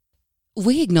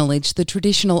We acknowledge the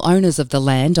traditional owners of the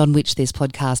land on which this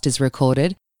podcast is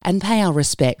recorded and pay our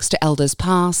respects to elders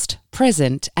past,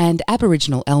 present and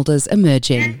Aboriginal elders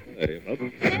emerging.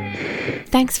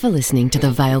 Thanks for listening to the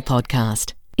Vale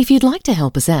podcast. If you'd like to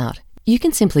help us out, you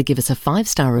can simply give us a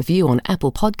 5-star review on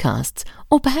Apple Podcasts,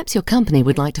 or perhaps your company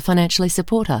would like to financially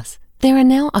support us. There are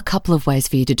now a couple of ways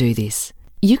for you to do this.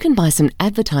 You can buy some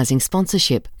advertising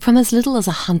sponsorship from as little as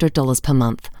 $100 per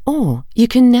month, or you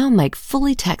can now make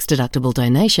fully tax-deductible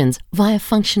donations via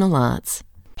Functional Arts.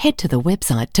 Head to the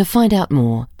website to find out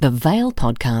more,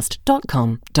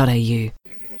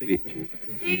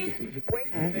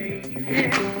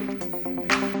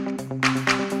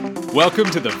 thevalepodcast.com.au.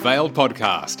 Welcome to the Vale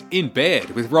Podcast, in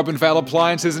bed with Robin Vale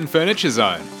Appliances and Furniture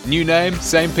Zone. New name,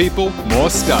 same people,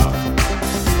 more stuff.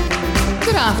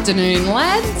 Good afternoon,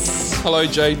 lads. Hello,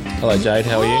 Jade. Hello, Jade.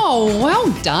 How are you? Oh,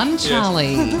 well done,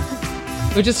 Charlie.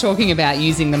 We're just talking about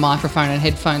using the microphone and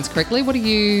headphones correctly. What are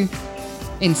you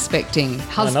inspecting?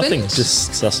 Husband? Nothing,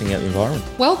 just sussing out the environment.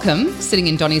 Welcome, sitting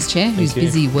in Donnie's chair, who's you.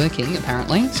 busy working,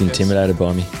 apparently. He's intimidated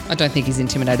by me. I don't think he's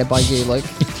intimidated by you, Luke.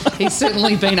 He's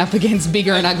certainly been up against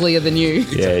bigger and uglier than you.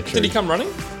 Yeah, true. Did he come running?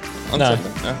 No,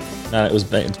 it's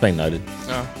been noted.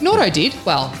 Nordo did.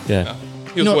 Well, Yeah.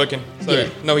 He was working, so yeah.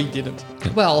 no, he didn't.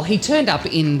 Well, he turned up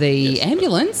in the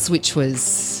ambulance, which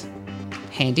was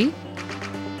handy.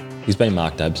 He's been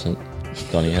marked absent.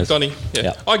 Donnie has. Donnie,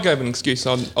 yeah. I gave an excuse.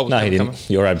 I was No, he didn't. coming.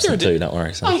 You're absent Yeah, I too, did. don't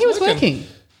worry. So. Oh, he was working.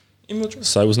 In Mildura.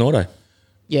 So was Nordo.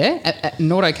 Yeah,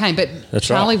 Nordo came, but That's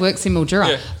Charlie right. works in Mildura.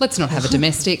 Yeah. Let's not have a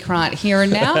domestic right here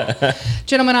and now.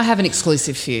 Gentlemen, I have an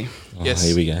exclusive for you. Oh, Yes.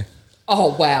 Here we go.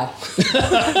 Oh, wow.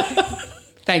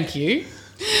 Thank you.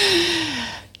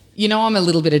 You know I'm a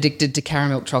little bit addicted to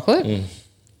caramel chocolate.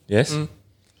 Yes?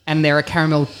 And there are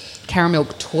caramel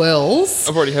twirls,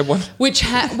 I've already had one. which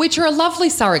are a lovely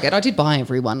surrogate. I did buy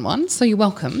everyone one, so you're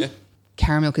welcome. Yeah.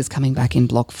 Caramel is coming back in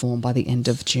block form by the end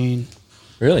of June.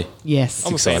 Really? Yes.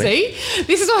 I'm excited. See?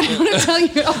 This is what I want to tell you.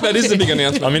 That is the big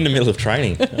announcement. I'm in the middle of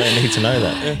training. I don't need to know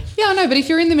that. Yeah, I know, but if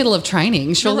you're in the middle of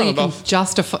training, surely run you can above.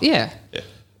 justify... Yeah. Yeah,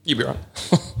 you'll be right.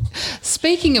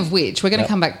 Speaking of which, we're going to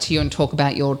come back to you and talk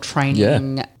about your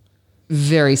training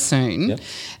very soon. Yep.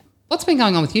 What's been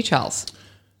going on with you, Charles?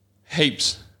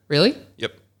 Heaps. Really?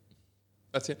 Yep.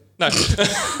 That's it. No.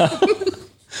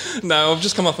 No, I've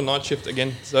just come off a night shift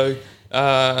again, so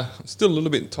I'm still a little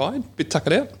bit tired, a bit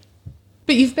tuckered out.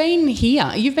 But you've been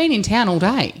here. You've been in town all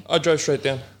day. I drove straight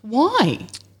down. Why?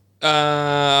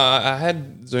 I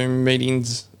had Zoom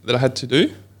meetings that I had to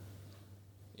do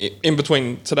in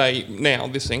between today,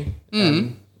 this thing,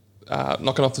 and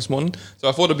knocking off this morning. So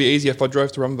I thought it'd be easier if I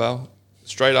drove to Rumvale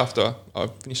straight after I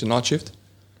finished the night shift.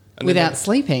 And Without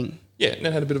sleeping? Yeah, and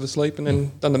then had a bit of a sleep and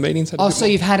then done the meetings. Had a Oh, bit so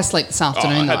more. you've had a sleep this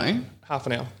afternoon, I though? had half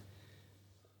an hour.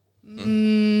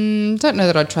 Don't know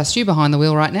that I'd trust you behind the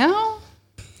wheel right now.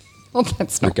 Well,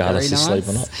 that's not Regardless very of nice.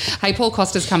 sleep or not. Hey, Paul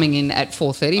Costa's coming in at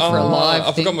 4:30 for a live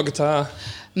I thing. forgot my guitar.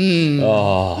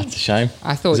 Oh, it's a shame.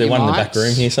 I thought Is there you one in the might. back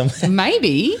room here somewhere?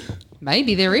 Maybe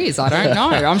there is. I don't know.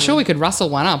 I'm sure we could rustle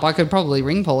one up. I could probably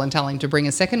ring Paul and tell him to bring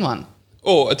a second one.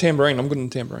 Or a tambourine. I'm good in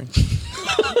tambourine.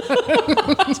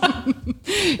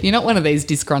 You're not one of these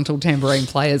disgruntled tambourine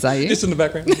players, are you? Just in the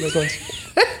background. Those ones.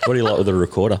 What do you like with a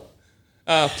recorder?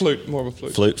 Flute. More of a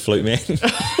flute. Flute man.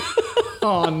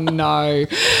 Oh, no.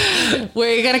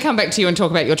 We're going to come back to you and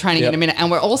talk about your training in a minute. And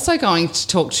we're also going to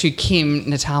talk to Kim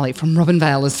Natale from Robin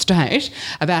Vale Estate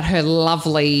about her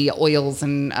lovely oils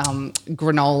and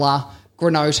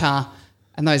granota,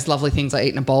 and those lovely things I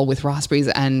eat in a bowl with raspberries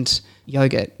and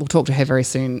yogurt. We'll talk to her very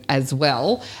soon as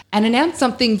well and announce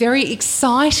something very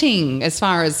exciting as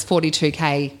far as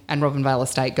 42K and Robin Vale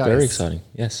Estate goes. Very exciting,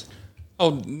 yes.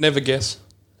 I'll never guess.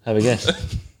 Have a guess.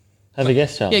 Have a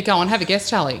guess, Charlie. Yeah, go on. Have a guess,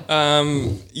 Charlie.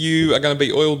 You are going to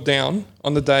be oiled down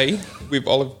on the day with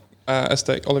olive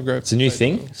grove. It's a new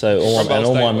thing. So all my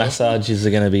oil. massages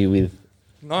are going to be with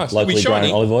Nice. locally It'll be grown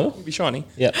shiny. olive oil. It'll be shiny.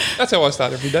 Yeah. That's how I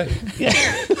start every day.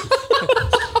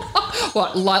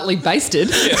 What, lightly basted?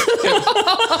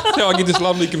 That's how I get this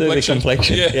lovely The complexion.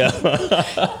 complexion.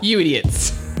 Yeah. You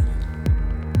idiots.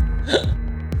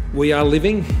 We are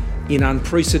living in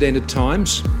unprecedented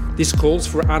times. This calls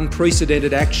for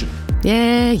unprecedented action.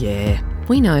 Yeah.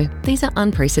 We know these are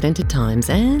unprecedented times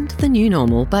and the new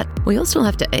normal, but we all still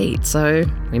have to eat, so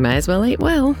we may as well eat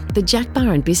well. The Jack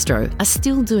Bar and Bistro are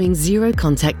still doing zero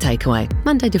contact takeaway,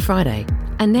 Monday to Friday.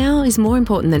 And now is more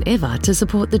important than ever to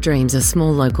support the dreams of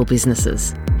small local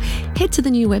businesses. Head to the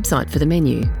new website for the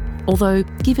menu. Although,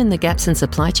 given the gaps in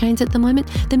supply chains at the moment,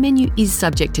 the menu is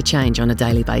subject to change on a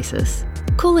daily basis.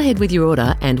 Call ahead with your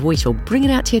order and we shall bring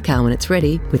it out to your car when it's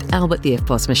ready with Albert the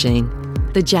EFTPOS machine.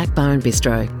 The Jack Bar and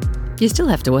Bistro. You still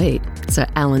have to eat, so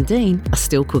Al and Dean are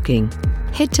still cooking.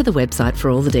 Head to the website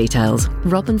for all the details,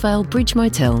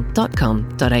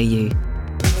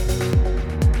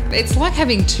 robinvalebridgemotel.com.au. It's like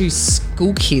having two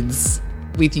school kids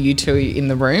with you two in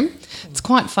the room. It's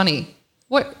quite funny.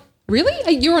 What?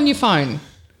 Really? You're on your phone?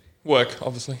 Work,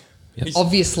 obviously. Yep. He's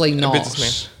Obviously a not.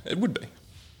 businessman. It would be.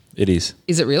 It is.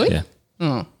 Is it really? Yeah.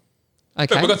 Oh.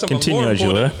 Okay. But we've got someone Continue, more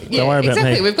Julia. important. Don't worry about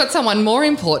exactly. me. We've got someone more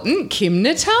important. Kim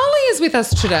Natale is with us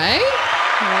today.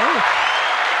 Hello.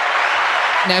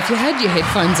 Now, if you had your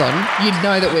headphones on, you'd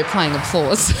know that we're playing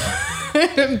applause.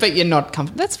 But you're not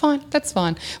comfortable. That's fine. That's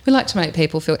fine. We like to make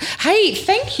people feel... Hey,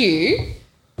 thank you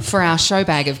for our show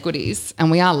bag of goodies.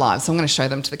 And we are live, so I'm going to show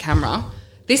them to the camera.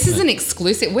 This is an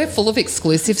exclusive. We're full of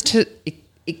exclusives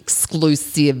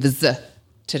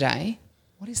today.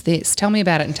 What is this? Tell me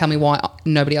about it and tell me why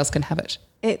nobody else can have it.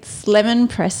 It's lemon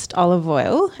pressed olive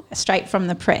oil straight from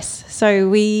the press. So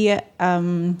we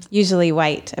usually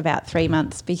wait about 3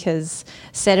 months because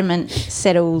sediment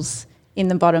settles in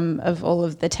the bottom of all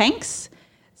of the tanks.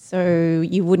 So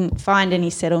you wouldn't find any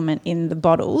settlement in the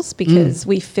bottles because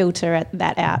we filter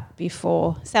that out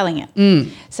before selling it.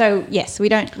 So, yes, we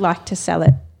don't like to sell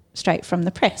it straight from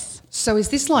the press. So is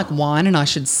this like wine and I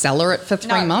should cellar it for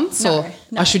 3 months or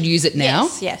I should use it now?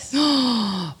 Yes.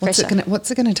 What's it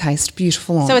going to taste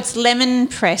beautiful on? So it's lemon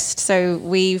pressed. So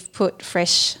we've put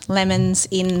fresh lemons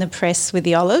in the press with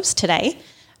the olives today.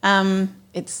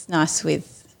 It's nice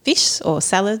with fish or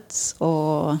salads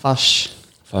or Fush.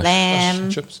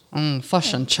 lamb. Chips.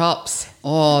 Fush and chops.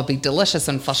 Oh, it'd be delicious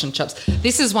on fush and chops.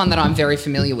 This is one that I'm very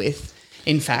familiar with.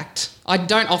 In fact, I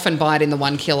don't often buy it in the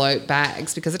 1 kilo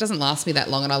bags because it doesn't last me that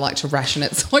long and I like to ration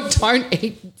it, so I don't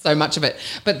eat so much of it.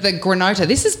 But the granota,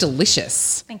 this is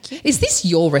delicious. Thank you. Is this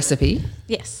your recipe?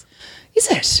 Yes. Is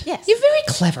it? Yes. You're very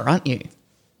clever, aren't you?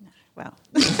 Well,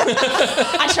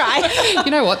 I try.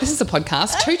 You know what? This is a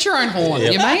podcast. Toot your own horn.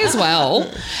 You may as well.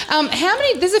 How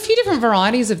many? There's a few different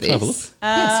varieties of this. have a look.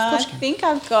 I think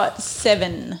I've got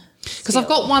 7. Because I've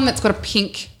got one that's got a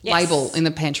pink Yes. label in the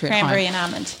pantry at home. Cranberry and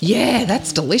almond. Yeah,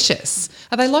 that's delicious.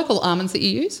 Are they local almonds that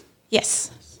you use? Yes.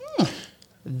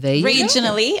 There you go.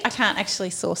 Regionally, I can't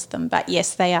actually source them, but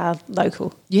yes, they are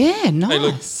local. Yeah, Hey,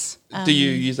 look, nice. do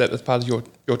you use that as part of your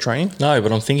training? No,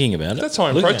 but I'm thinking about it. That's high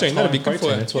in Looking at protein. That'd be high good in for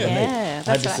you. That's what I Yeah, need. I had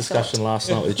that's this what I discussion thought. last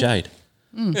night with Jade.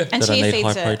 And That I chia need seeds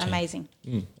high are protein. amazing.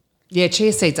 Yeah,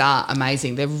 chia seeds are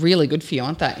amazing. They're really good for you,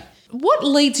 aren't they? What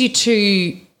leads you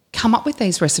to come up with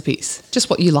these recipes? Just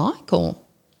what you like or?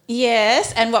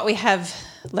 Yes, and what we have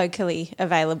locally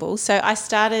available. So I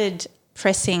started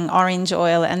pressing orange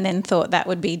oil and then thought that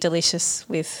would be delicious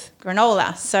with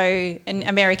granola. So in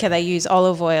America, they use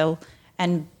olive oil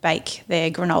and bake their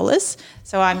granolas.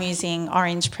 So I'm using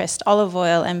orange pressed olive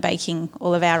oil and baking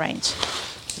all of our range.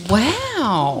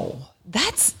 Wow.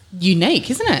 That's unique,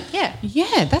 isn't it? Yeah.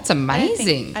 Yeah, that's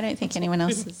amazing. I don't think anyone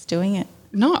else is doing it.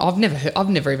 No, I've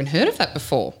never even heard of that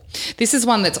before. This is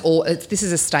one this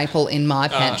is a staple in my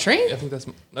pantry. I think that's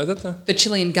The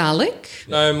chili and garlic.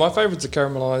 no. My favourite's the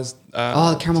caramelised. The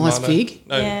caramelised tomato. fig?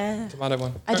 No, Yeah. tomato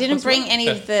one. I didn't What's bring that? any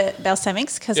of the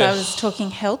balsamics because Yeah. I was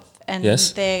talking health and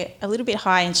Yes. they're a little bit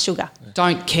high in sugar.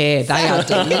 Don't care. They are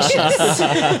delicious.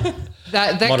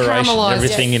 that Moderation. caramelised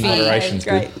Everything in fig, moderation is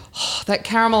great. good. that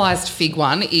caramelised fig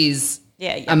one is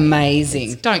Yeah, yummy.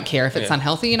 amazing. Don't care if it's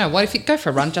unhealthy. You know what? If you go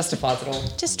for a run, justifies it all.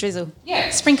 Just drizzle.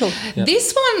 Yeah. Sprinkle.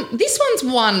 This one's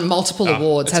won multiple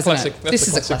awards, it's hasn't classic. it? That's This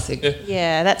the is a classic. Yeah.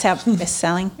 Yeah, that's our best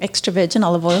selling. Extra virgin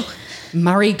olive oil.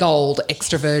 Murray Gold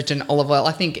extra virgin olive oil.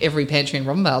 I think every pantry in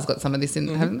Robinvale's got some of this in,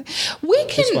 haven't they? We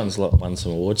can. This one's won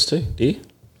some awards too, dear.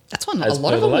 That's won As a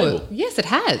lot per of the awards. label. Yes, it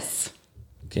has.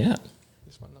 Yeah.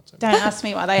 Don't ask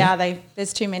me what they are.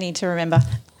 There's too many to remember.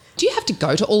 Do you have to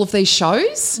go to all of these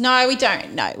shows? No, we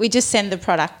don't. No, we just send the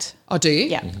product. Oh, do you?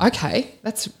 Yeah. Okay,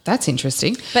 that's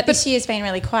interesting. But this year's been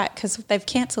really quiet because they've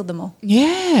cancelled them all.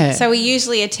 Yeah. So we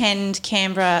usually attend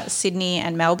Canberra, Sydney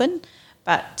and Melbourne,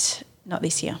 but not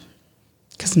this year.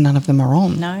 because none of them are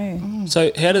on. No.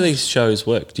 So how do these shows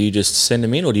work? Do you just send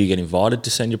them in or do you get invited to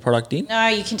send your product in? No,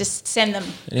 you can just send them.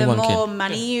 Anyone the more can.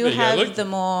 money you There you go, have, look. the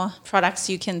more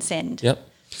products you can send. Yep.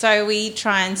 So we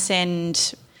try and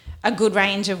send a good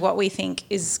range of what we think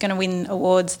is going to win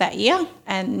awards that year.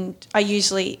 And I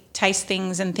usually taste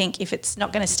things and think if it's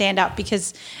not going to stand up,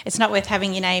 because it's not worth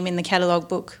having your name in the catalogue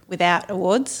book without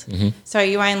awards. Mm-hmm. So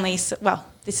you only, well,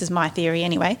 this is my theory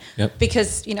anyway, Yep.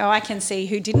 because, you know, I can see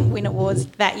who didn't win awards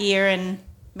that year, and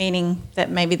meaning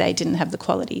that maybe they didn't have the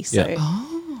quality. So,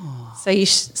 Yeah. so you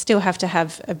still have to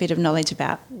have a bit of knowledge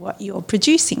about what you're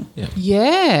producing.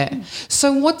 Yeah.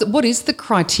 So what is the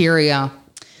criteria?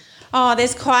 Oh,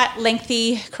 there's quite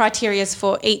lengthy criterias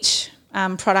for each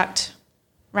product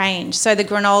range. So the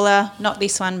granola, not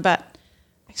this one, but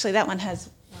actually that one has.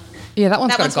 Yeah, that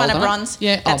one's That got one's a gold one a on it. bronze.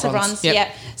 Yeah, That's a bronze. Yep.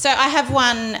 Yeah. So I have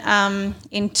one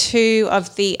in 2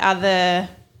 of the other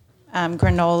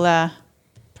granola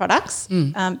products.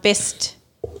 Best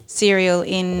cereal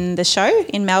in the show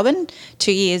in Melbourne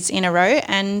 2 years in a row,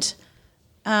 and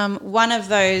one of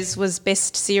those was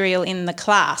best cereal in the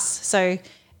class. So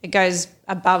it goes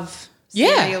above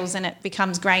cereals and it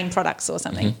becomes grain products or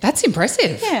something. That's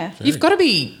impressive. Yeah. You've got to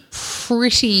be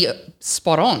pretty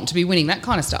spot on to be winning that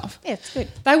kind of stuff. Yeah, it's good.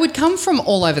 They would come from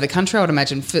all over the country, I would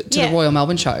imagine, to the Royal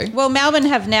Melbourne Show. Well, Melbourne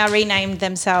have now renamed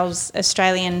themselves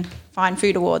Australian Fine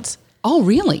Food Awards. Oh,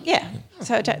 really? Yeah.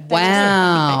 So they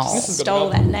Wow. just stole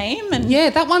that name. And Yeah,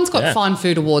 that one's got Fine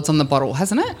Food Awards on the bottle,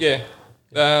 hasn't it? Yeah.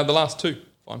 The last 2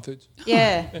 Fine Foods.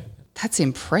 Yeah. That's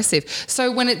impressive.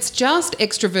 So when it's just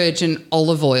extra virgin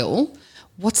olive oil,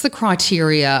 what's the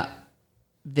criteria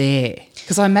there?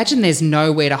 Because I imagine there's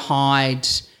nowhere to hide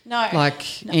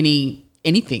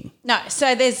anything. No, so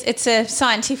it's a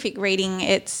scientific reading.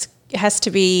 It has to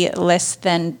be less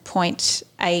than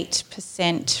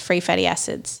 0.8% free fatty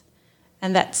acids.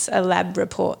 And that's a lab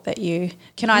report that you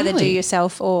can either do Really?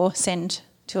 yourself or send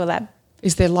to a lab.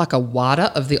 Is there like a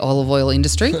WADA of the olive oil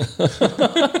industry?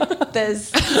 There's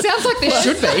Sounds like there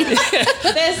should be.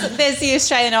 there's the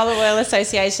Australian Olive Oil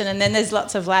Association, and then there's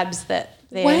lots of labs that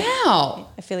they're Wow.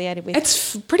 affiliated with.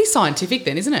 It's pretty scientific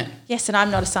then, isn't it? Yes, and I'm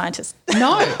not a scientist.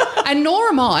 No, and nor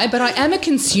am I, but I am a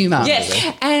consumer.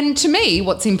 Yes. And to me,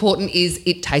 what's important is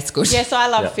it tastes good. Yes, I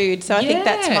love food, so I think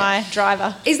that's Yeah. my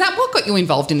driver. Is that what got you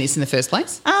involved in this in the first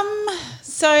place?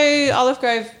 So Olive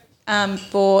Grove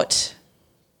bought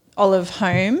Olive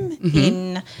home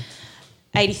in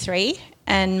 83,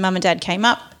 and Mum and Dad came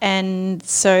up, and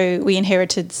so we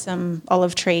inherited some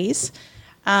olive trees.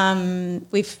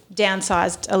 We've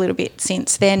downsized a little bit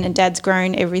since then, and Dad's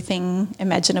grown everything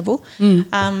imaginable.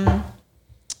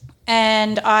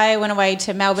 And I went away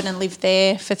to Melbourne and lived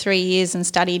there for 3 years and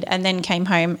studied, and then came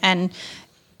home. And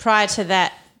prior to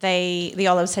that, the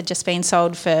olives had just been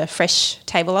sold for fresh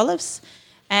table olives.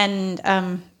 And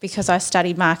because I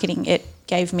studied marketing, it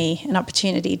gave me an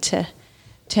opportunity to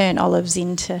turn olives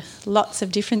into lots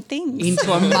of different things.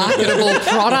 Into a marketable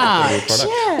product.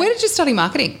 Yeah. Where did you study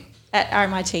marketing? At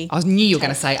RMIT. I knew you were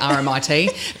going to say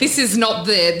RMIT. This is not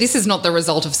the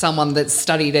result of someone that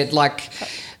studied at like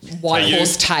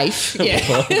Whitehorse TAFE. Yeah.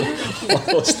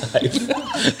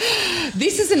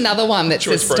 This is another one that's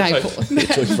a staple.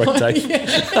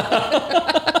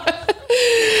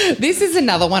 This is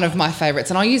another one of my favourites,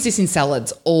 and I use this in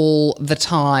salads all the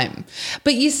time.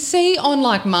 But you see on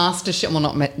like MasterChef, well,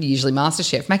 not usually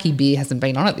MasterChef, Mackie Beer hasn't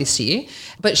been on it this year,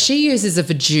 but she uses a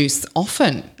verjuice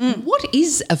often. What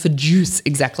is a verjuice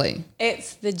exactly?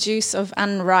 It's the juice of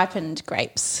unripened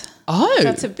grapes.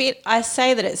 Oh. So it's I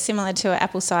say that it's similar to an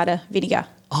apple cider vinegar.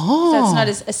 Oh. So it's not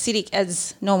as acidic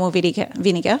as normal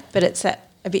vinegar, but it's a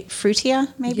bit fruitier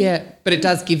maybe. Yeah, but it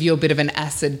does give you a bit of an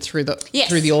acid through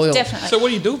the oil. Definitely. So what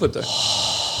do you do with it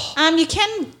though? You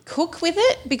can cook with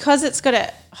it because it's got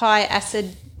a high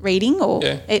acid reading, or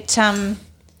it.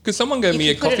 Because someone gave me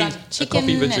a you can put it coffee on chicken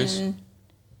verjuice, and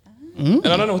and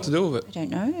I don't know what to do with I it. don't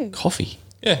know. Coffee.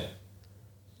 Yeah,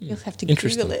 You'll have to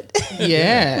Interesting. Google it.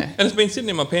 Yeah. and it's been sitting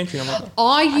in my pantry. I'm like,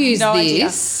 I use no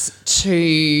this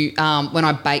to when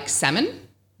I bake salmon.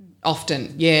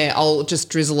 Often, yeah, I'll just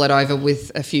drizzle it over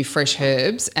with a few fresh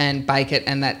herbs and bake it,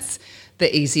 and that's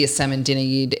the easiest salmon dinner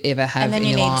you'd ever have And then in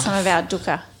you your need life. some of our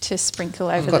dukkha to sprinkle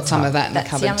over I've the got some top. of that in the That's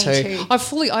cupboard yummy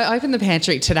too. I opened the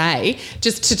pantry today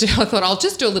just to do. I thought I'll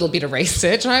just do a little bit of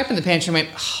research. And I opened the pantry and went,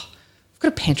 I've got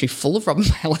a pantry full of Robin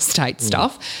Vale Estate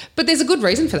stuff, but there's a good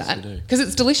reason for that because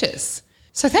it's delicious.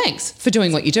 So thanks for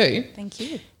doing what you do. Thank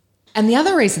you. And the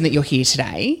other reason that you're here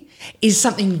today is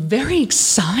something very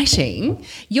exciting.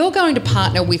 You're going to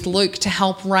partner with Luke to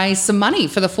help raise some money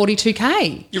for the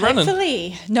 42K. you're running.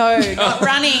 Hopefully. No, not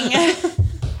running.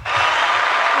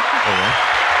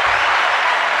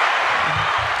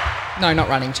 No, not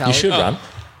running, Charlie. You should run.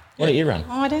 Why don't you run?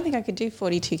 Oh, I don't think I could do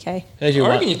 42K. How's your I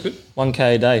reckon you could.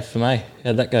 1K a day for me?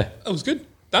 How'd that go? That was good.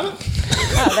 Done it.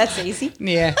 Oh, that's easy.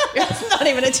 Yeah. It's not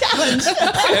even a challenge. That's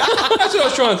what I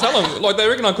was trying to tell them. Like they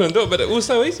reckon I couldn't do it, but it was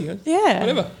so easy. Yeah.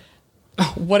 Whatever.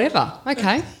 Whatever.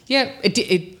 Okay. Yeah.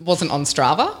 It wasn't on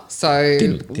Strava, so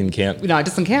Didn't count. no, it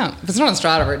doesn't count. If it's not on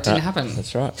Strava, it didn't happen.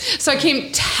 That's right. So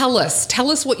Kim, tell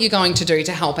us what you're going to do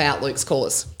to help out Luke's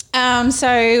cause. So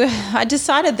I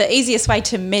decided the easiest way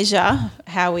to measure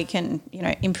how we can,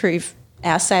 improve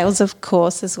our sales, of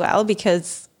course, as well,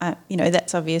 because,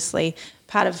 that's obviously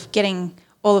part of getting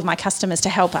all of my customers to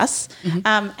help us.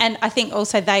 And I think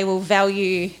also they will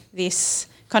value this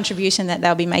contribution that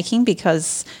they'll be making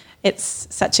because it's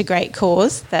such a great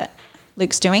cause that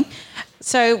Luke's doing.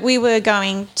 So we were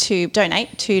going to donate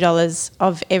 $2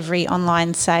 of every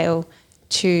online sale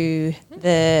to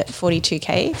the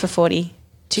 42K for 42K,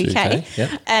 2K,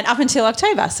 yep. and up until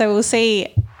October. So we'll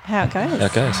see how it goes.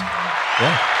 That goes.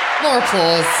 Yeah. More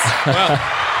applause. Wow.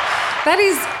 That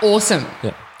is awesome.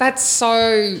 Yeah. That's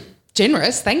so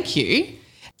generous. Thank you.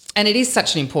 And it is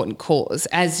such an important cause,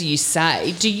 as you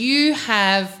say. Do you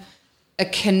have a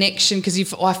connection? Because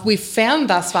we've found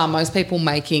thus far most people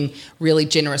making really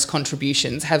generous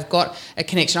contributions have got a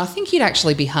connection. I think you'd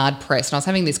actually be hard-pressed, and I was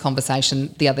having this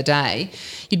conversation the other day,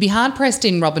 you'd be hard-pressed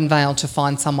in Robin Vale to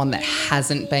find someone that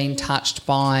hasn't been touched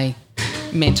by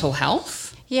mental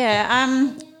health.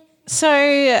 Yeah. So,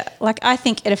 I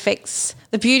think it affects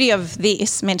 – the beauty of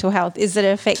this mental health is that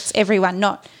it affects everyone,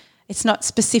 it's not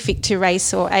specific to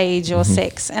race or age or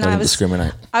sex. And Doesn't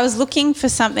discriminate. I was looking for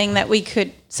something that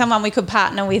someone we could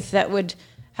partner with that would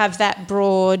have that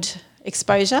broad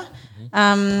exposure.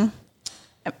 In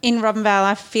Robin Vale,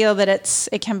 I feel that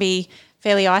it can be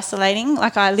fairly isolating.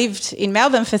 I lived in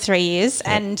Melbourne for 3 years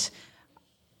and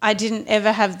I didn't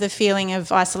ever have the feeling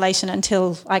of isolation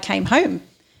until I came home.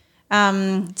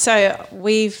 So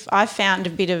I've found a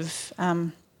bit of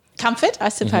comfort, I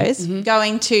suppose,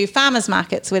 going to farmers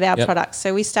markets with our products.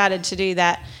 So we started to do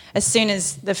that as soon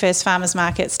as the first farmers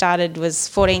market started was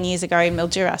 14 years ago in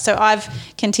Mildura. So I've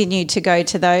continued to go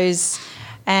to those.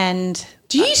 And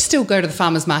do you still go to the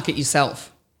farmers market yourself?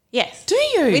 Yes. Do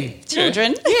you? With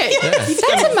children. Yeah.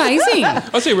 That's amazing.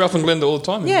 I see Ralph and Glenda all the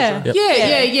time. Yeah.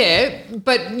 Yeah.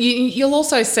 But you'll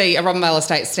also see a Robin Vale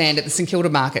Estate stand at the St Kilda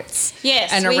markets.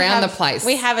 Yes. And around the place.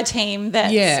 We have a team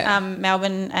that's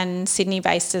Melbourne and Sydney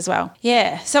based as well.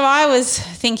 Yeah. So I was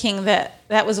thinking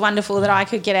that was wonderful that I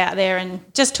could get out there and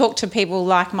just talk to people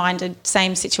like-minded,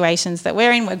 same situations that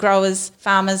we're in. We're growers,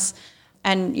 farmers,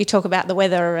 and you talk about the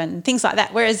weather and things like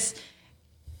that.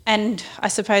 And I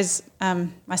suppose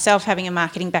myself having a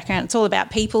marketing background, it's all about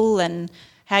people and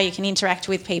how you can interact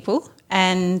with people.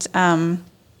 And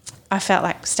I felt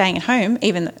like staying at home,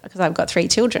 even because I've got 3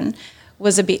 children,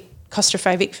 was a bit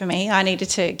claustrophobic for me. I needed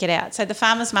to get out. So the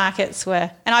farmers markets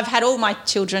and I've had all my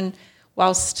children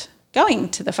whilst going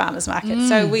to the farmers market.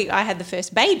 So I had the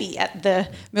first baby at the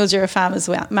Mildura Farmers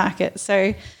Market. So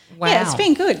yeah, it's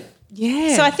been good.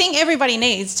 Yeah. So I think everybody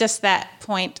needs just that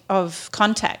point of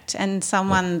contact and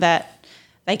someone that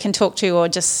they can talk to or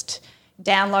just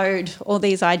download all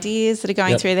these ideas that are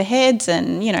going through their heads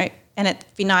and it'd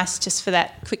be nice just for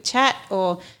that quick chat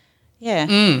great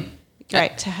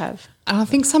to have. And I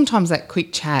think sometimes that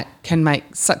quick chat can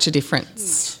make such a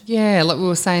difference. Yeah, like we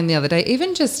were saying the other day,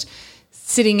 even just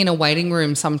sitting in a waiting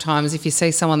room sometimes, if you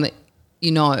see someone that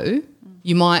you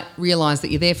might realise that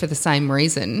you're there for the same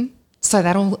reason. So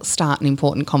that'll start an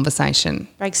important conversation.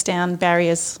 Breaks down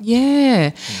barriers.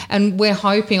 Yeah. And we're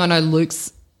hoping, I know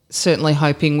Luke's certainly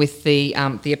hoping with the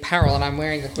apparel, and I'm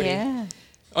wearing the hoodie. Yeah.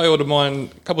 I ordered mine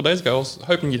a couple of days ago. I was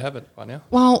hoping you'd have it by now.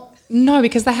 Well, no,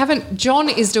 because they haven't. John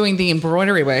is doing the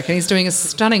embroidery work and he's doing a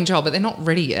stunning job, but they're not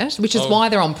ready yet, which is why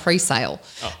they're on pre-sale.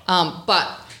 But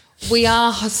we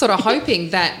are sort of hoping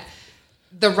that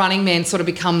the Running Man sort of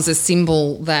becomes a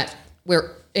symbol that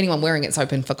anyone wearing it's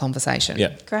open for conversation.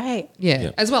 Yeah. Great.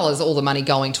 Yeah. As well as all the money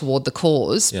going toward the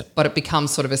cause, but it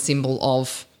becomes sort of a symbol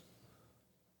of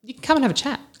you can come and have a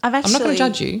chat. I'm not going to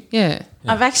judge you. Yeah.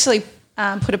 I've actually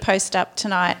put a post up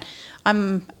tonight.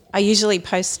 I usually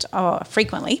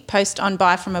frequently post on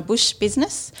Buy From a Bush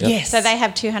business. Yep. Yes. So they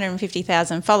have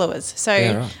 250,000 followers.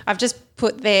 So I've just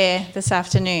put there this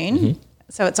afternoon,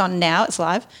 so it's on now, it's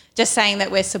live, just saying that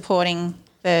we're supporting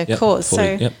the cause.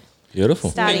 So beautiful.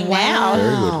 Starting now.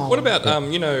 Very good. What about,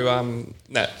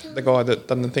 Nat, the guy that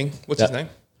done the thing? What's his name?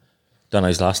 Don't know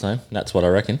his last name. That's what I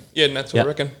reckon. Yeah, that's what I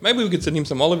reckon. Maybe we could send him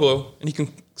some olive oil and he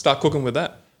can start cooking with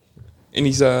that. And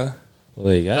he's... Well,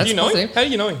 there you go. How do you know him? How do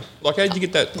you know him? How did you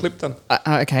get that clip done?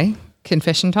 Okay.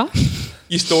 Confession time?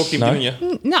 You stalked him, didn't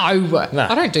you? No.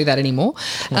 I don't do that anymore.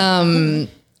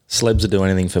 Celebs will do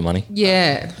anything for money.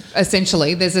 Yeah.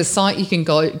 Essentially, there's a site you can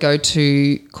go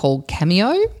to called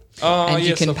Cameo. And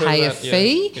you can pay a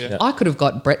fee. Yeah. I could have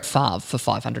got Brett Favre for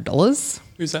 $500.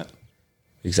 Who's that?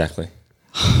 Exactly.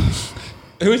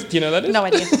 Do you know that is? No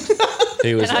idea.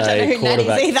 He was And I don't know a who Nat is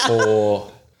quarterback either.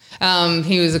 for...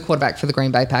 He was a quarterback for the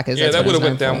Green Bay Packers. Yeah, That's that what would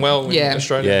have he's went known down for. well in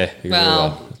Australia. Yeah, he really Well,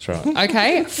 well. That's right.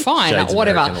 Okay, fine, Shades of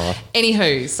whatever. American life.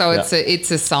 Anywho, so it's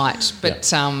a site,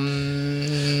 but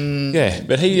Yeah,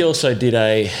 but he also did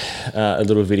a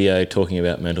little video talking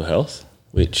about mental health,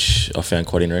 which I found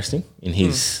quite interesting in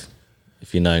his...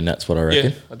 If you know, Nat's what I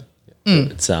reckon. Yeah, I do.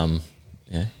 It's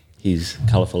his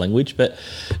colourful language. But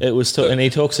it was, and he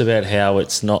talks about how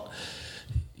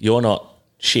you're not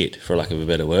shit, for lack of a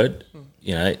better word.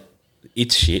 You know,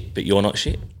 it's shit, but you're not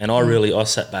shit. And I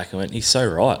sat back and went, he's so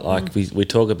right. Like we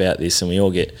talk about this and we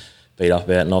all get beat up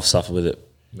about it, and I've suffered with it,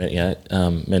 you know,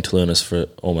 mental illness for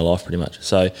all my life pretty much.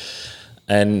 So,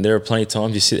 and there are plenty of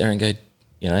times you sit there and go,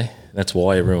 you know, that's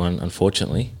why everyone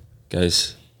unfortunately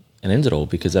goes and ends it all,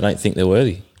 because they don't think they're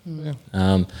worthy.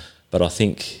 But I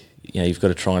think, you know, you've got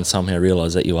to try and somehow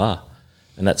realise that you are.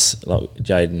 And that's like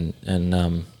Jade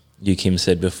and you, Kim,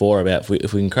 said before about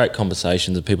if we can create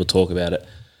conversations and people talk about it.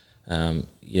 And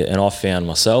I've found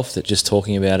myself that just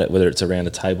talking about it, whether it's around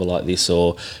a table like this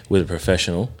or with a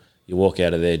professional, you walk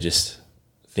out of there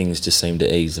things just seem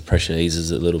to ease. The pressure eases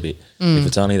a little bit. If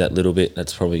it's only that little bit,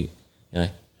 that's probably, you know,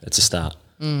 that's a start.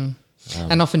 And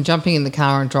often jumping in the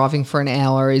car and driving for an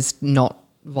hour is not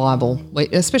viable,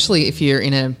 especially if you're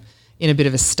in a bit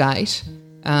of a state.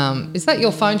 Is that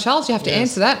your phone, Charles? You have to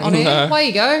answer that on air. No. Away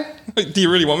you go. Do you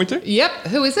really want me to? Yep.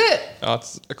 Who is it? Oh,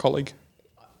 it's a colleague.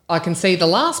 I can see the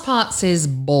last part says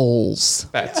balls.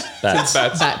 Bats. Bats.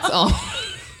 Bats. Bats. Oh.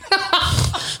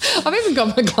 I've even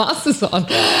got my glasses on.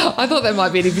 I thought that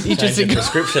might be an Change interesting. the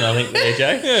prescription, I think, there,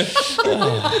 Jay.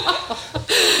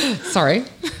 Sorry.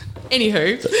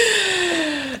 Anywho.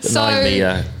 Knowing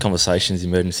the conversations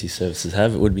emergency services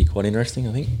have, it would be quite interesting,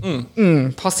 I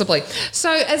think. Possibly.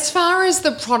 So as far as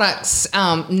the products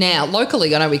now,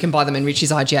 locally, I know we can buy them in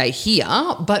Richie's IGA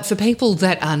here, but for people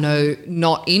that are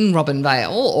not in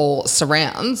Robinvale or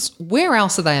surrounds, where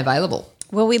else are they available?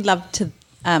 Well, we'd love to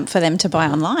for them to buy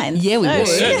online. Yeah, we would.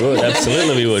 We would,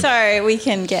 absolutely we would. So we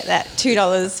can get that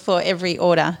 $2 for every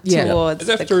order towards Is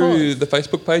that the through cause. the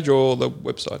Facebook page or the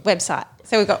website?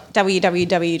 So we've got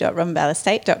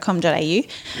www.robinvaleestate.com.au.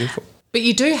 Beautiful. But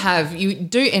you do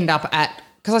end up at,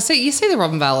 because you see the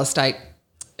Robinvale Estate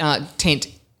tent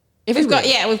everywhere.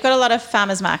 We've got a lot of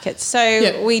farmers markets.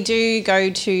 So we do go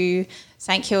to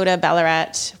St Kilda,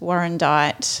 Ballarat,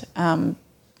 Warrandyte,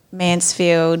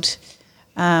 Mansfield.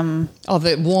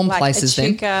 The warm places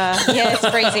Echuca. Yeah, it's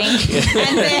freezing.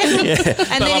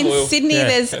 And then in Sydney,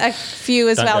 there's a few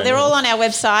as well. They're all on our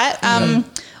website.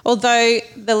 Although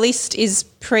the list is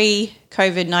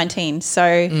pre-COVID-19,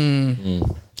 so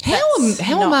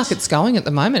how are markets going at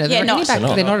the moment? They're not at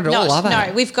all, are they?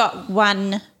 No, we've got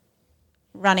one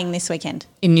running this weekend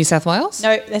in New South Wales.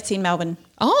 No, that's in Melbourne.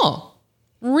 Oh,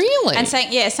 really? And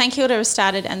St Kilda has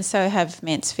started, and so have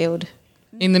Mansfield.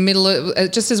 In the middle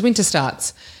of just as winter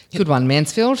starts. Good one,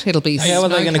 Mansfield. It'll be. How are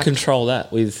they going to control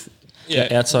that with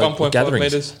outside 1.5 gatherings?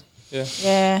 metres.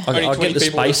 Yeah. I get the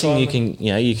spacing.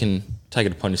 You can take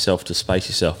it upon yourself to space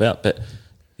yourself out, but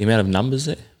the amount of numbers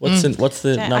there. What's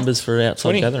the numbers for outside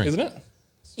 20, gatherings? isn't it? 20?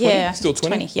 Yeah, Still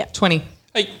 20. Yeah, 20.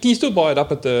 Hey, can you still buy it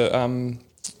up at the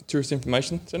Tourist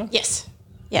Information Centre? Yes.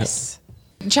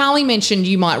 Charlie mentioned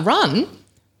you might run.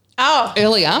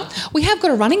 Earlier. We have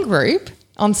got a running group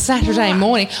on Saturday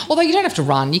morning. Although you don't have to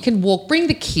run, you can walk. Bring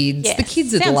the kids. Yes. The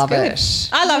kids would love it.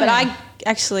 I love it. I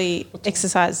actually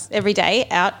exercise every day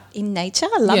out in nature.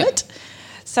 I love it.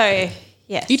 So,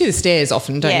 yes. You do the stairs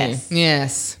often, don't Yes. you?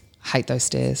 Yes. I hate those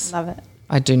stairs. Love it.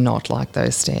 I do not like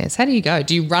those stairs. How do you go?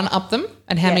 Do you run up them?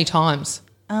 And how many times?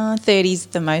 30's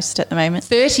the most at the moment.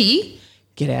 30?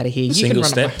 Get out of here. You Single can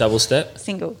run step, double step?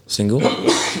 Single.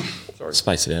 Sorry.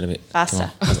 Space it out a bit.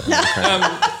 Faster.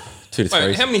 2 to 3.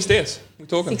 Wait, how many stairs are we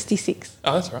talking? 66.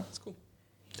 Oh, that's all right. That's cool.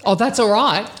 Oh, that's all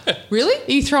right. Really?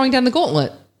 Are you throwing down the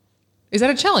gauntlet? Is that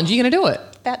a challenge? Are you going to do it?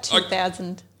 About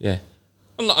 2,000. Yeah.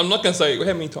 I'm not going to say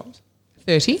how many times.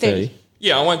 30? 30.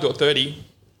 Yeah, I won't do it 30.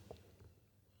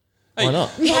 Hey, Why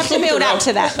not? You have to build up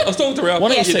to that. I was talking to Ralph. Why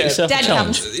don't you Yeah, set yourself a Dad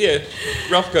challenge? comes. Yeah,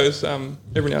 Ralph goes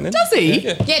every now and then. Does he?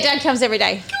 Yeah. Yeah, Dad comes every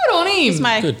day. Good on him. He's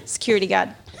my Good. security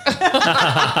guard.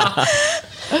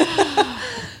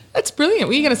 That's brilliant.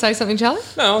 Were you going to say something, Charlie?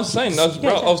 No, I was saying, I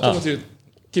was talking to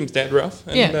Kim's dad, Ralph,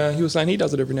 and he was saying he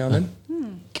does it every now and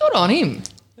then. Good on him.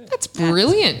 That's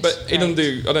brilliant. But he doesn't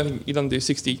do, I don't think he doesn't do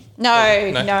 60.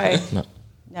 No. No.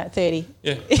 No, 30.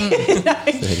 Yeah.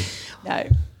 No.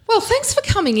 Well, thanks for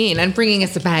coming in and bringing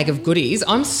us a bag of goodies.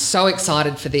 I'm so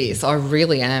excited for this. I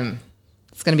really am.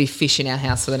 It's going to be fish in our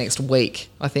house for the next week,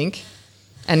 I think.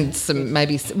 And some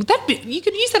maybe you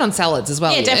could use that on salads as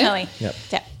well. Yeah, definitely. Yep.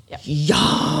 Yep.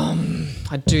 Yum.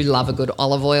 I do love a good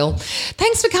olive oil.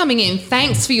 Thanks for coming in.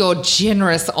 Thanks for your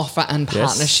generous offer and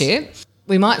partnership.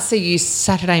 We might see you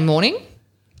Saturday morning.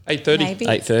 8:30. Maybe.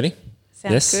 8:30.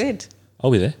 Sounds Yes. good.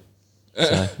 I'll be there.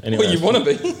 So, anyway, Well, you want to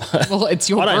be. Well, it's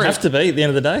your I don't group. have to be at the end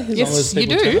of the day. As long Yes, as you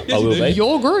people do. turn up. I will be.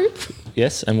 Your group.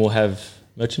 Yes, and we'll have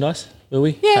merchandise, will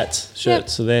we? Yeah. Hats,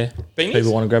 shirts are there. Beanies?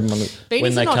 People want to grab them Beanies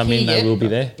when are they not come in, here they yet. will be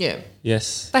there. Yeah.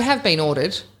 Yes. They have been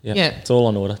ordered. Yeah. Yeah. It's all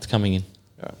on order. It's coming in.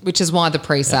 Which is why the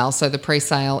pre-sale. Yeah. So the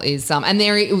pre-sale is, and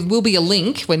there will be a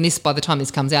link by the time this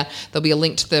comes out, there'll be a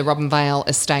link to the Robin Vale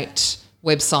Estate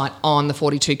website on the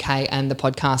 42K and the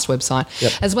podcast website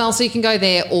as well. So you can go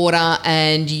there, order,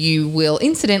 and you will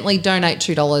incidentally donate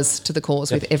 $2 to the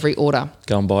cause with every order.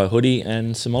 Go and buy a hoodie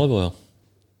and some olive oil.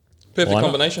 Perfect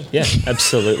combination. Yeah,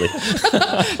 absolutely.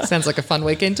 Sounds like a fun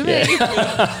weekend to me.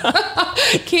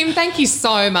 Kim, thank you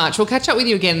so much. We'll catch up with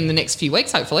you again in the next few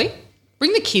weeks, hopefully.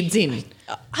 Bring the kids in.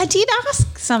 I did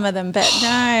ask some of them, but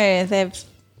no, they've...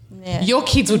 Yeah. Your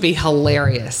kids would be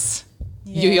hilarious.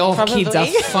 Yeah, Your probably. kids are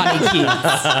funny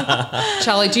kids.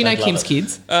 Charlie, do you know Kim's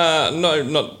kids? No,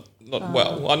 not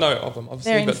well. I know of them,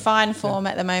 obviously. They're in fine form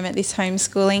at the moment, this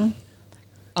homeschooling.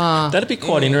 That'd be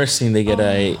quite interesting to get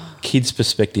a kid's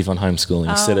perspective on homeschooling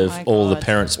instead of all the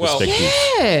parents' perspective.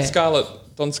 Yeah. Scarlett,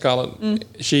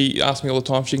 she asks me all the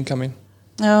time if she can come in.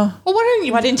 Oh. Well,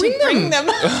 why didn't you bring them?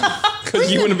 Because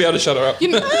you wouldn't be able to shut her up.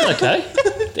 That's okay.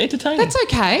 Entertaining. That's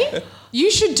okay. You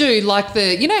should do like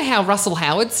you know how Russell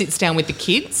Howard sits down with the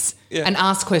kids and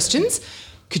asks questions?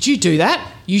 Could you do that?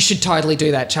 You should totally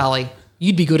do that, Charlie.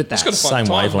 You'd be good at that. Same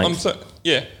wavelength.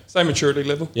 Same maturity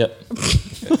level. Yep.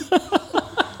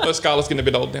 Well, Scarlett's getting a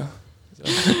bit old now.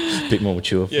 A bit more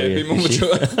mature for you. Yeah, a bit more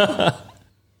mature.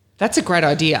 That's a great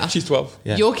idea. She's 12.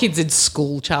 Yeah. Your kids in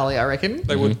school, Charlie, I reckon.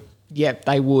 They would. Yep,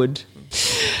 they would.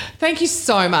 Thank you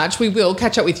so much. We will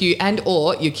catch up with you and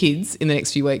or your kids in the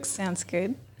next few weeks. Sounds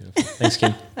good. Thanks,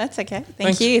 Kim. That's okay.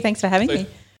 Thanks. You. Thanks for having me.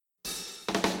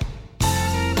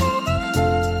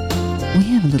 We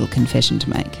have a little confession to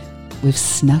make. We've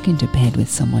snuck into bed with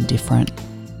someone different.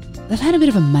 They've had a bit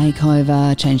of a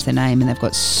makeover, changed their name, and they've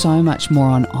got so much more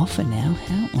on offer now.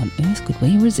 How on earth could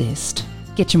we resist?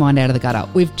 Get your mind out of the gutter.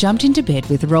 We've jumped into bed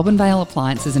with Robin Vale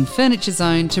Appliances and Furniture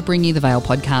Zone to bring you the Vale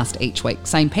podcast each week.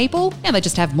 Same people, now they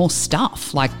just have more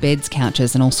stuff like beds,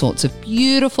 couches and all sorts of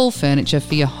beautiful furniture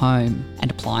for your home.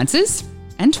 And appliances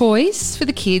and toys for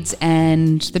the kids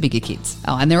and the bigger kids.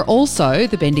 Oh, and they're also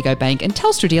the Bendigo Bank and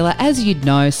Telstra dealer, as you'd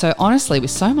know. So honestly, with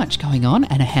so much going on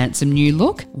and a handsome new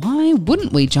look, why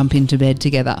wouldn't we jump into bed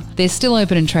together? They're still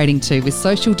open and trading too, with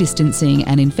social distancing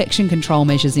and infection control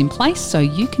measures in place, so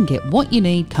you can get what you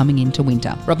need coming into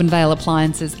winter. Robin Vale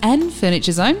Appliances and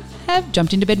Furniture Zone have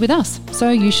jumped into bed with us,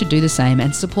 so you should do the same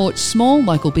and support small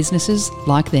local businesses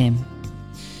like them.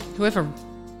 Whoever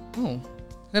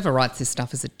writes this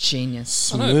stuff is a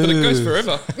genius. I know, but it goes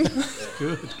forever.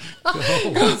 Good.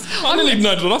 I didn't even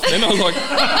note it off then. I was like,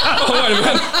 oh, wait a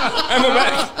minute. And we're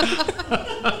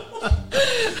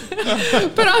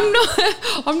back. But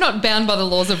I'm not bound by the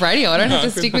laws of radio. I don't have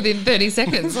to stick within 30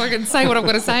 seconds. So I can say what I've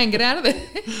got to say and get out of there.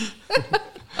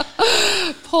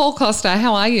 Paul Costa,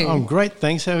 how are you? I'm great,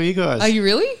 thanks. How are you guys? Are you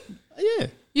really? Yeah.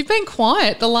 You've been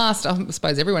quiet the last, I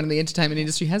suppose everyone in the entertainment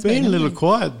industry has been. Been a little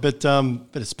quiet, but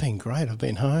it's been great. I've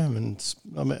been home and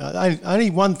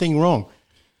only one thing wrong.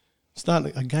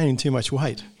 I'm gaining too much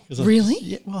weight. Really?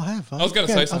 Yeah, well, I have. I was going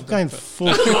to say something. I've gained 4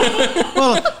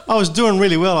 Well, I was doing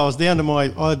really well. I was down to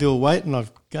my ideal weight and I've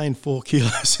gained 4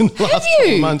 kilos in the last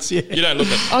couple of months. Yeah. You don't look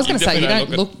it. I was going to say, you don't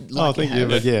look like thank you.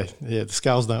 But yeah, the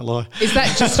scales don't lie. Is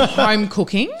that just home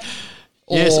cooking?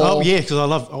 Yes, because I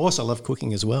also love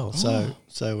cooking as well. So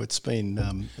it's been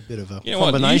a bit of a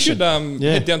combination. You should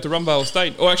head down to Rumvale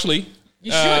Estate, or actually,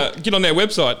 get on their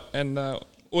website and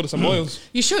order some oils.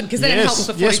 You should, because then it helps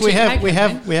the 42K.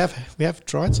 Yes, we have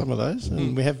tried some of those,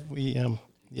 and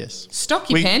yes. Stock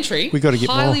your pantry. We got to get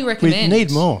highly more. recommend. We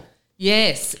need more.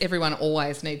 Yes, everyone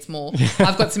always needs more.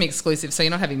 I've got some exclusives, so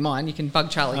you're not having mine. You can bug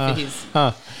Charlie for his.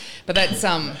 But that's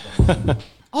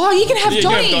Oh, you can have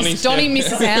Donnie's. Donnie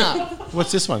misses out.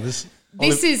 What's this one? This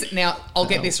is, now I'll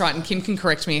get this right and Kim can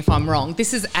correct me if I'm wrong.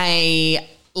 This is a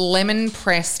lemon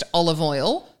pressed olive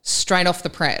oil straight off the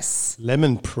press.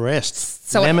 Lemon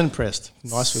pressed.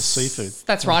 Nice with seafood.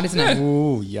 That's right, isn't it?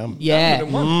 Ooh, yum. Yeah.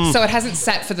 So it hasn't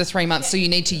sat for the 3 months, so you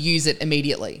need to use it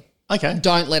immediately. Okay.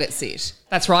 Don't let it sit.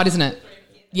 That's right, isn't it?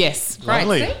 Yes. Great.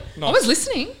 Lovely. Nice. I was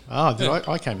listening. Oh,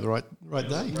 I came the right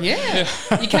day. Yeah.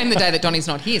 You came the day that Donnie's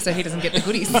not here, so he doesn't get the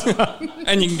goodies.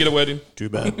 And you can get a word in. Too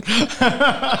bad.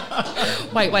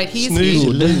 Wait, here's Snooze,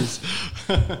 you lose.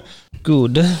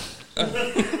 Good.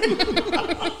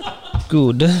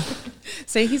 Good.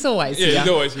 See, he's always here. Yeah, he's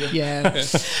always here. Yeah. Good.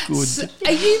 So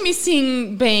are you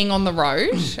missing being on the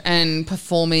road and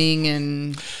performing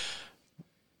and...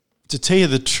 To tell you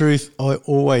the truth,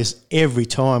 every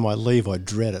time I leave, I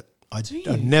dread it. I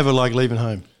never like leaving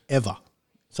home, ever.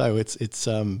 So it's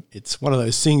one of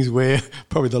those things where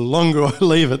probably the longer I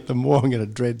leave it, the more I'm going to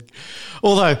dread.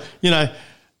 Although, you're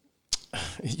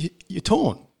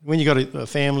torn. when you got a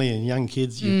family and young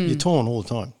kids, you're torn all the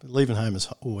time. Leaving home is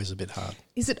always a bit hard.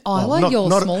 Is it Isla, your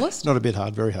smallest? Not a bit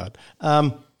hard, very hard.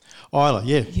 Isla,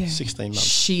 16 months.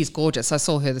 She's gorgeous. I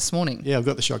saw her this morning. Yeah, I've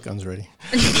got the shotguns ready.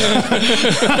 That's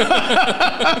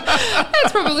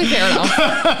probably fair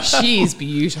enough. She is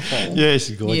beautiful. Yeah,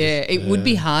 she's gorgeous. Yeah, it would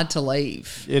be hard to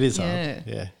leave. It is hard,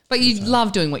 yeah. But you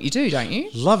love doing what you do, don't you?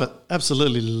 Love it.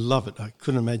 Absolutely love it. I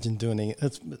couldn't imagine doing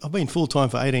it. I've been full-time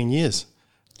for 18 years.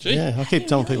 Gee. Yeah, I keep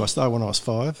telling people I started when I was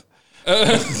 5.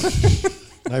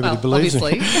 Nobody believes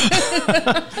obviously. me.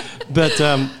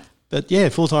 But yeah,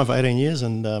 full-time for 18 years,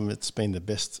 and it's been the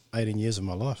best 18 years of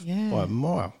my life by a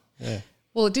mile. Yeah.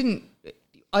 Well, I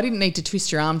didn't need to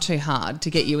twist your arm too hard to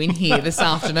get you in here this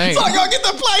afternoon. It's like, I'll get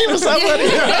the plane or somebody.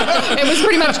 It was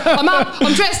pretty much, I'm up,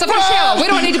 I'm dressed, I've got a shower. Where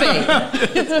do I need to be?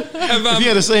 If you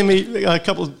had seen me a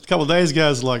couple of days ago,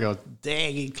 it's like a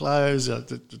daggy clothes,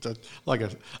 like a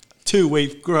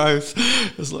 2-week growth.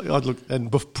 It's like I'd look,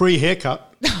 and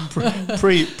pre-haircut,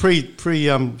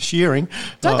 shearing.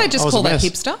 Don't they just call that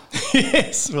hipster?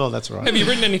 Yes, well, that's right. Have you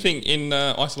written anything in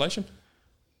isolation?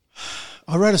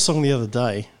 I wrote a song the other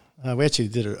day. We actually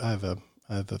did it over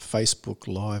Facebook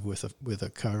Live with a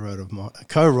co-writer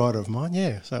of mine.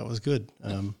 Yeah, so it was good.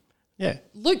 Yeah.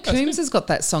 Luke Coombs has got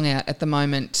that song out at the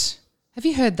moment. Have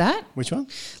you heard that? Which one?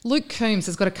 Luke Coombs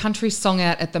has got a country song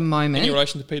out at the moment. Any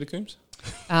relation to Peter Coombs?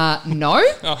 No.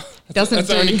 Oh, doesn't that's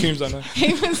the only Coombs I know.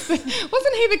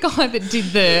 Wasn't he the guy that did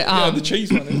the the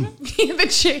cheese one, isn't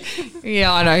it?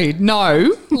 Yeah, I know.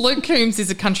 No, Luke Coombs is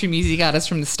a country music artist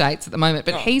from the States at the moment,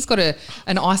 but he's got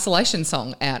an isolation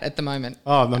song out at the moment.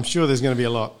 Oh, I'm sure there's going to be a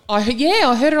lot. I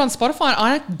heard it on Spotify and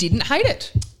I didn't hate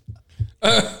it.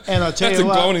 And I tell that's you a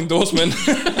what, glowing endorsement.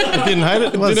 I didn't hate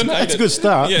it. Well, it's a good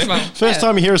start. Yeah. First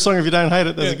time you hear a song, if you don't hate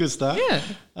it, that's a good start. Yeah.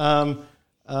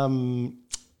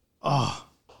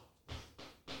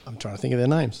 I'm trying to think of their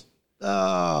names.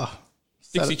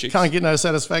 Dixie Chicks. Can't get no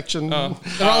satisfaction. The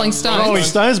Rolling Stones. Rolling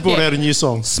Stones brought out a new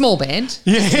song. Small band.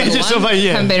 Yeah,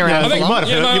 haven't been around for you long. might have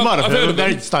heard. You might have heard of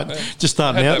them. Just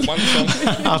starting out That one song.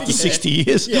 after 60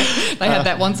 years. They had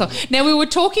that one song. Now, we were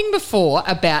talking before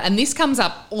about, and this comes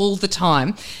up all the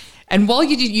time, and while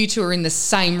you two are in the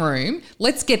same room,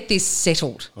 let's get this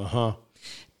settled.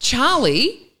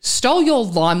 Charlie stole your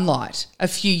limelight a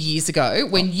few years ago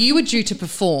when you were due to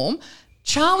perform.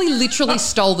 Charlie literally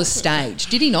stole the stage,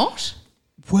 did he not?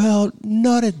 Well,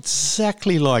 not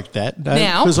exactly like that. No,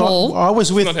 Now, Paul, I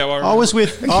was with. That's not how I I was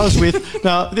with.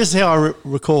 Now, this is how I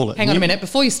recall it. Hang on a minute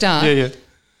before you start. Yeah.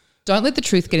 Don't let the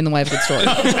truth get in the way of a good story.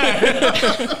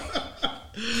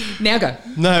 Now go.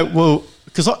 No, well,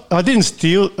 because I didn't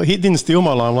steal. He didn't steal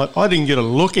my limelight. I didn't get a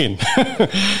look in.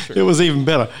 It was even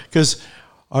better because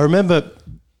I remember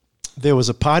there was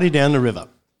a party down the river.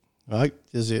 Right,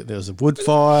 there was a wood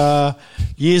fire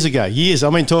years ago. I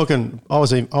mean, talking. I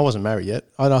wasn't married yet.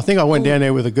 I think I went down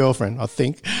there with a girlfriend. I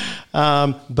think,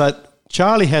 but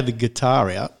Charlie had the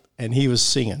guitar out and he was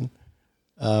singing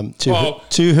to her.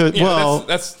 Yeah, well,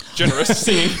 that's generous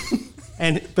singing.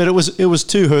 But it was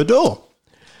to her door.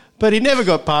 But he never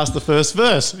got past the first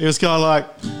verse. It was kind of like,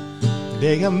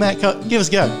 "Big Mac, give us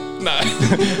a go." No,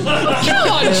 Come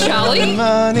on, Charlie.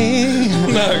 Money.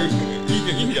 no.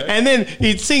 You can go. And then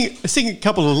he'd sing a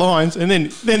couple of lines, and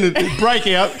then it'd break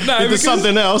out into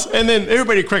something else, and then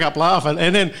everybody crack up laughing,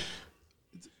 and then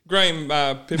Graham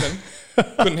Pippin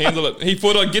couldn't handle it. He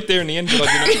thought I'd get there in the end, but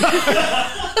I didn't.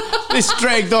 this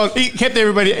dragged on. He kept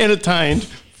everybody entertained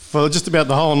for just about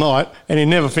the whole night, and he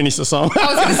never finished the song. I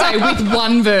was going to say with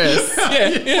one verse.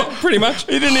 Yeah, pretty much.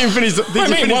 He didn't even finish. I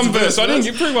mean, one verse. I didn't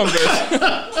get through one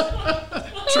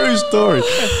verse. True story.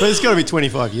 But it's got to be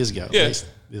 25 years ago. Yeah. At least,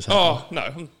 this happened. Oh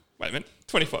no! Wait a minute.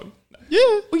 25. No.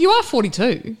 Yeah. Well, you are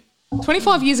 42.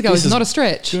 25 years ago is not a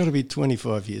stretch. It's got to be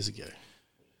 25 years ago.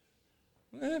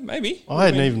 Maybe. I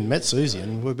hadn't even met Susie,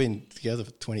 and we've been together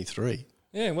for 23.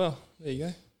 Yeah. Well, there you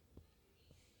go.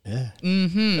 Yeah.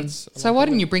 Mm-hmm. So why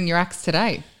didn't you bring your axe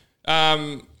today?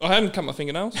 I hadn't cut my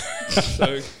fingernails,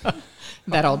 so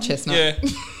That old chestnut. yeah.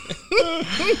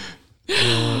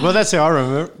 Well, that's how I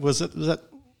remember. Was that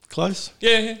close?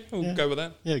 Yeah. We'll go with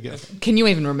that. Yeah, go. Can you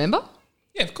even remember?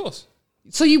 Yeah, of course.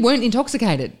 So you weren't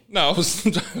intoxicated? No, I was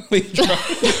totally drunk.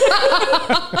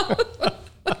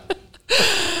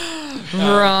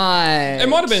 Right. It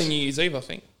might have been New Year's Eve, I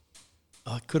think,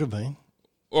 Oh, it could have been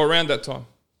or around that time.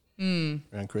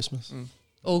 around Christmas.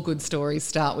 All good stories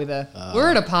start with we're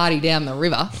at a party down the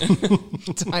river,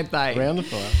 don't they? Around the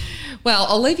fire. Well,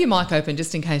 I'll leave your mic open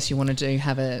just in case you want to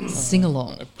have a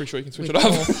sing-along. I'm pretty sure you can switch it off.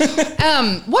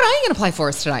 What are you going to play for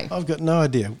us today? I've got no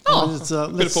idea. Oh. Let's,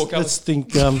 Bit of Paul Kelly. let's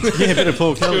think. Yeah, a bit of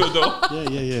Paul Kelly. Through the door.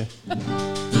 Yeah.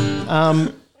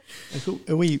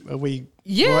 Are we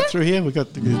Yeah. right through here? We've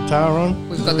got the guitar on.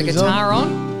 We've got the guitar on.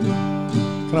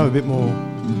 Can I have a bit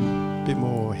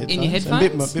more headphones? In your A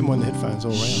headphones? bit more in the headphones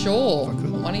all around. Sure. if I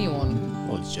could. What are you on?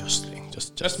 Well, it's just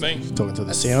me. talking to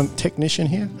the sound technician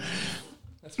here.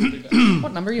 That's pretty bad.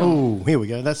 What number are you on? Oh, here we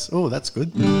go. That's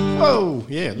good. Oh,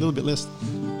 yeah, a little bit less. A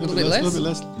little bit less? A little bit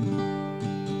less.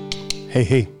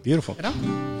 Hey, beautiful. Better?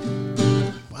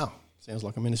 Wow, sounds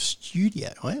like I'm in a studio.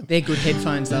 I am. They're good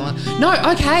headphones, though. No,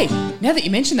 okay. Now that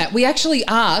you mention that, we actually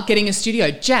are getting a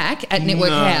studio. Jack at Network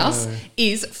House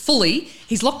is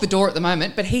he's locked the door at the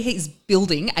moment, but he is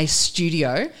building a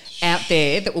studio out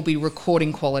there that will be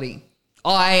recording quality.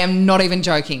 I am not even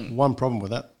joking. One problem with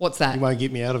that. What's that? You won't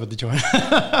get me out of it to join.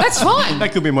 That's fine.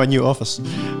 That could be my new office.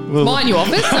 My new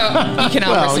office, so you can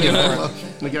arm wrestle for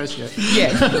it. Negotiate.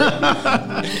 Yeah.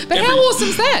 But how awesome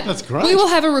is that? That's great. We will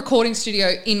have a recording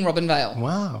studio in Robinvale.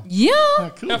 Wow. Yeah.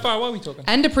 Oh, cool. How far away are we talking?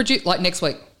 And to produce, like next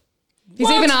week. He's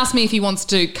What? even asked me if he wants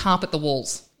to carpet the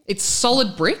walls. It's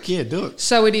solid brick. Yeah, do it.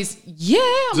 So it is, Do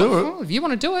it. well, if you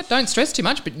want to do it, don't stress too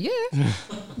much, but yeah.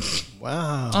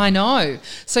 Wow. I know.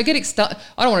 So getting started,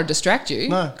 I don't want to distract you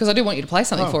No. because I do want you to play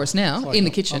something Oh, for us now it's like in the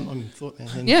I'm- kitchen. I'm thought- in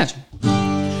the Yeah.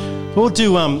 kitchen. We'll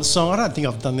do so I don't think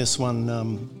I've done this one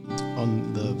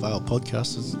on the Vale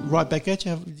podcast. It's Right Back At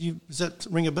You. Does that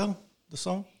ring a bell, the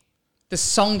song? The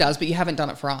song does, but you haven't done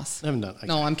it for us. I haven't done it.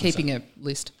 No, Okay. I'm keeping a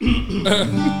list.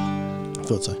 I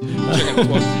thought so.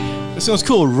 This one's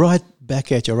called Right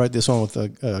Back At You. I wrote this one with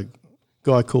a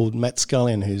guy called Matt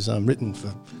Scullion who's written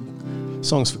for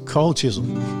songs for Cold Chisel.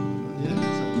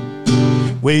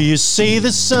 Where you say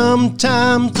that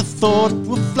sometimes the thought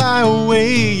will fly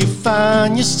away. You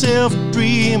find yourself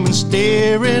dreaming,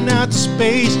 staring out to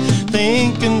space,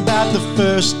 thinking about the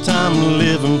first time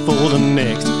living for the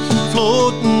next,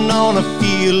 floating on a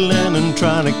feeling and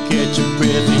trying to catch a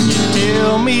breath. And you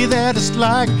tell me that it's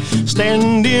like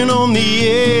standing on the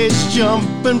edge,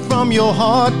 jumping from your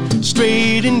heart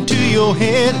straight into your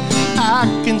head. I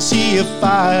can see a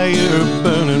fire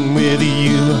burning with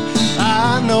you.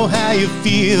 I know how you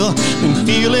feel, and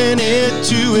feeling it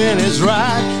too, and it's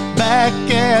right back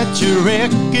at you.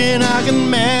 Reckon I can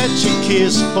match a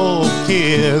kiss for a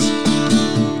kiss.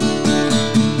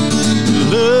 The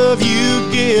love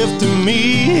you give to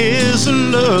me is the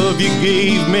love you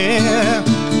gave me.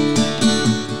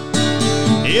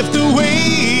 If the way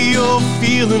you're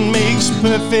feeling makes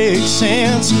perfect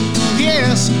sense,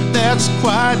 yes, that's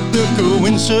quite the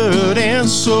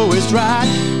coincidence. So it's right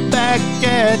back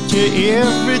at you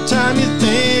every time you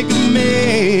think of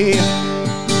me.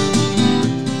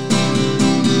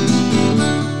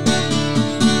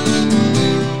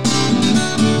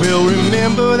 Well,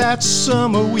 remember that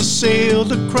summer we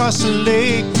sailed across the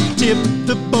lake, tipped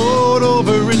the boat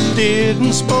over, it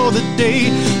didn't spoil the day,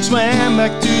 swam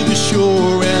back to the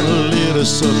shore and lit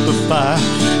us up a fire,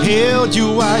 held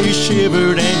you while you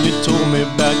shivered and you told me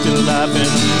about your life.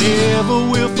 And never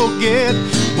will forget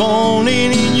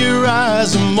wanting in your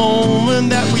eyes the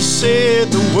moment that we said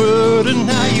the word and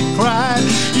how you cried.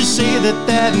 You say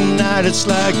that night it's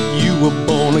like you were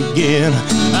born again.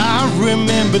 I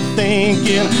remember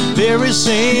thinking very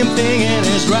same thing, and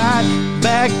it's right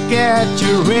back at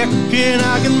you. Reckon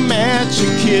I can match a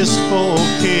kiss for a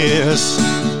kiss.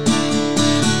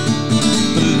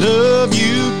 The love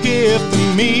you give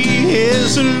to me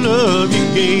is the love you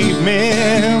gave me.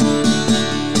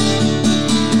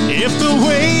 If the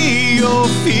way you're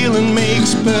feeling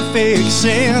makes perfect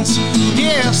sense,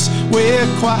 yes, we're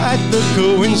quite the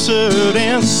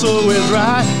coincidence. So it's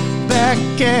right back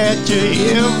at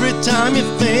you every time you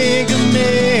think of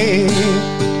me.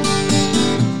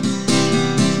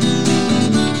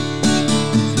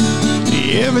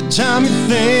 Every time you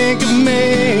think of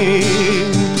me.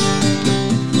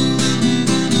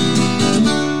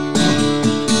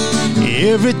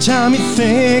 Every time you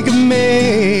think of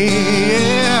me,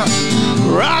 yeah.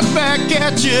 Right back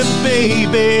at you,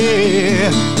 baby.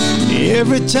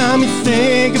 Every time you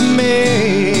think of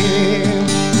me.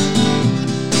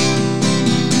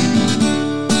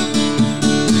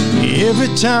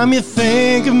 Every time you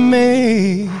think of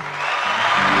me.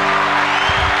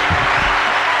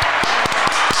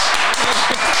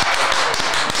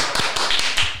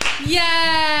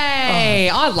 Yay!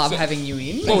 I love having you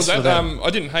in. What was that? I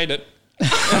didn't hate it.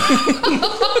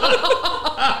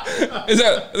 Is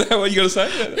that what you got to say?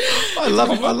 I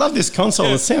love this console.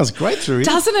 Yeah. It sounds great through here.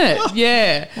 Doesn't it?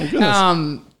 Yeah. My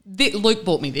goodness. Luke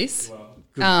bought me this.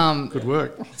 Good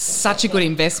work. Such a good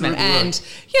investment. And,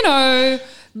 you know,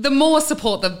 the more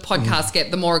support the podcasts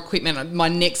get, the more equipment. My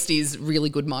next is really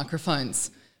good microphones,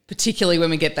 particularly when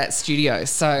we get that studio.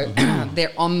 So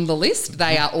they're on the list.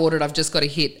 They are ordered. I've just got to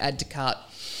hit add to cart.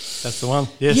 That's the one.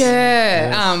 Yes.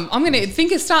 Yeah. I'm going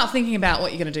to start thinking about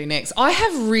what you're going to do next. I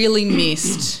have really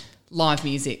missed live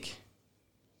music.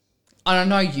 I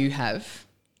know you have.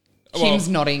 Kim's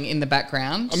nodding in the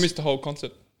background. I missed the whole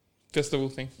concert festival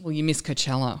thing. Well, you missed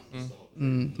Coachella.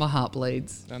 My heart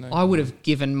bleeds. I know. I would have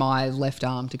given my left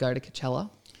arm to go to Coachella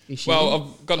this year.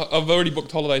 Well, I've already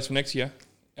booked holidays for next year,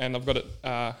 and I've got it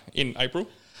in April.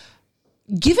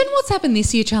 Given what's happened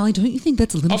this year, Charlie, don't you think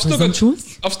that's a little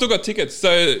presumptuous? I've still got tickets, so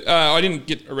I didn't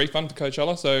get a refund for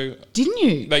Coachella. So didn't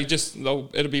you?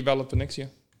 It'll be valid for next year.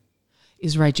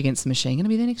 Is Rage Against the Machine going to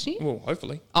be there next year? Well,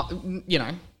 hopefully. You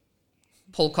know,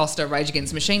 Paul Costa, Rage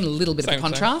Against the Machine, a little bit of a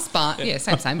contrast, but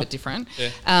same but different. Yeah.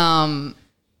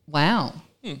 Wow.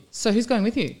 So who's going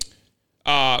with you?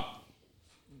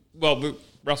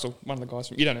 Russell, one of the guys.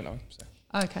 You don't know him. So.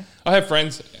 Okay. I have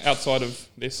friends outside of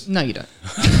this. No, you don't.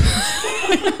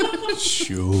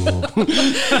 Sure.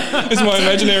 It's my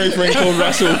imaginary friend called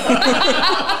Russell.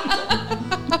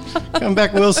 Come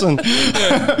back, Wilson. He's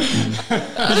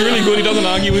really good. He doesn't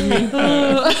argue with me.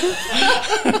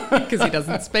 Because he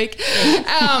doesn't speak.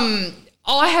 I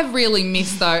have really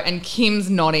missed, though, and Kim's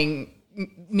nodding,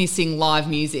 missing live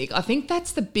music. I think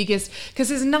that's the biggest, because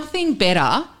there's nothing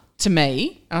better to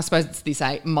me, and I suppose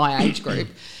it's my age group,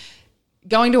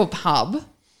 going to a pub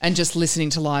and just listening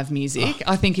to live music,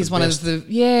 I think is one of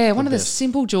the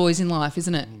simple joys in life,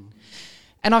 isn't it?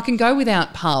 And I can go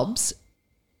without pubs,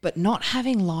 but not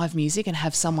having live music and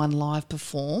have someone live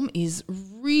perform is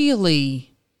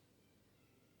really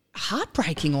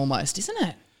heartbreaking almost, isn't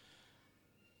it?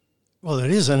 Well, it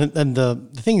is, and the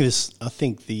thing is, I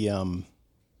think the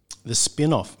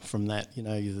spin-off from that, you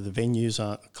know, the venues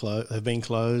have been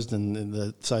closed,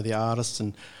 and so the artists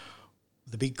and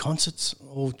the big concerts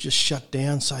all just shut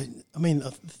down. So, I mean,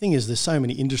 the thing is, there's so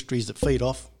many industries that feed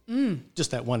off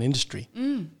just that one industry.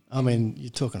 I mean, you're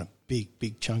talking a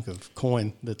big chunk of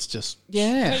coin that's just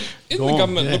Isn't gone, the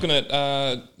government looking at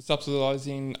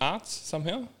subsidising arts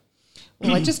somehow?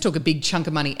 Well, they just took a big chunk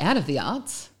of money out of the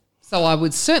arts, so I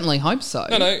would certainly hope so.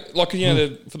 No, like, you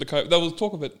know, for the COVID, there was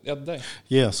talk of it the other day.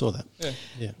 Yeah, I saw that.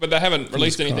 Yeah. But they haven't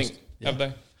released anything, have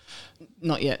they?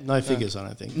 Not yet. No figures, I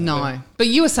don't think. No. But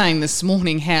you were saying this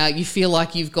morning how you feel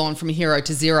like you've gone from hero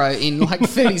to zero in like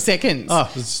 30 seconds. I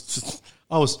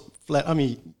was flat. I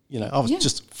mean, you know, I was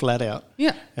just flat out.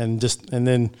 Yeah. And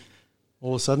then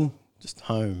all of a sudden, just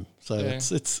home. So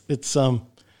it's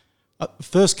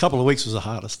first couple of weeks was the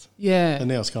hardest. Yeah. And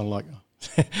now it's kind of like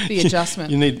the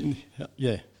adjustment. You need,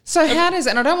 So how does,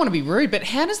 and I don't want to be rude, but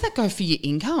how does that go for your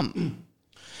income?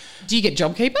 Do you get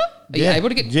JobKeeper? Are you able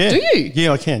to get? Yeah. Do you?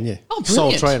 Yeah, I can. Yeah. Oh,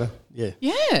 Sole brilliant. trader. Yeah.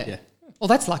 Yeah. Well,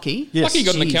 that's lucky. Yes. Lucky you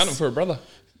got an Jeez. accountant for a brother.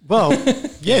 Well,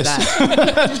 yes,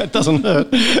 that doesn't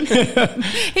hurt.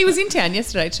 He was in town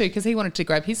yesterday too because he wanted to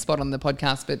grab his spot on the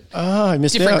podcast, but I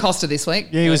missed different out. Costa this week.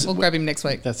 Yeah, We'll grab him next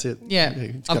week. That's it. Yeah.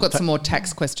 he's I've got some more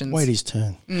tax questions. Wait his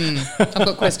turn. I've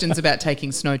got questions about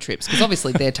taking snow trips because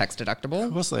obviously they're tax deductible.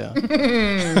 Of course they are.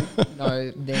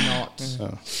 No, they're not.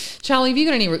 Charlie, have you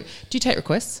got any? Do you take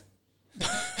requests?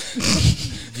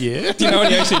 Yeah. Do you know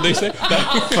any ACDC?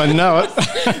 I know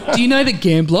it. Do you know The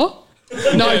Gambler?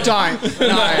 No, don't.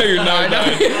 No.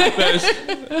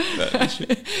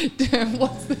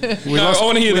 What's the? I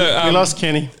want to hear the. We lost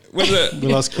Kenny. We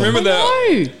lost Kenny. Remember the?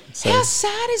 No. How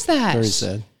sad is that? Very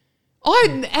sad.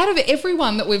 Out of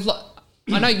everyone that we've.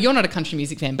 I know you're not a country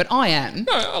music fan, but I am.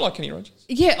 No, I like Kenny Rogers.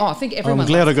 Yeah. I think everyone. I'm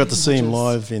glad I likes got to see him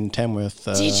Rogers. live in Tamworth.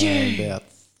 Did you? About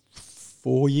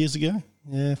 4 years ago.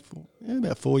 Yeah,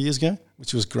 about 4 years ago,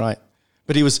 which was great.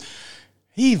 But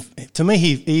to me,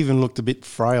 he even looked a bit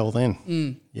frail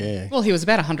then. Yeah. Well, he was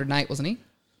about 108, wasn't he?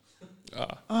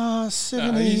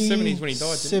 70, he's 70s when he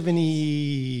died, didn't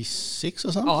he? 76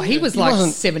 or something. Oh, he was like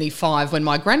 75 when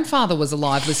my grandfather was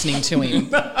alive listening to him.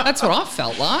 That's what I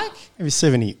felt like. Maybe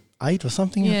 78 or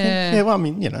something, I Yeah. think. Yeah, well, I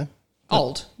mean, you know.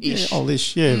 Old-ish. Yeah,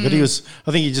 oldish, yeah. But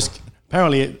I think he just,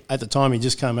 apparently at the time he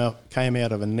just came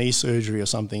out of a knee surgery or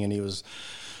something, and he was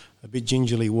a bit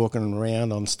gingerly walking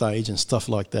around on stage and stuff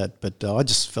like that. But I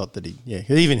just felt that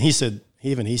even he said,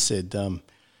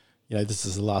 you know, this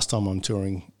is the last time I'm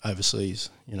touring overseas,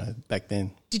 you know, back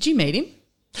then. Did you meet him?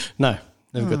 No,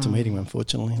 never got to meet him,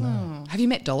 unfortunately. No. Have you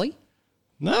met Dolly?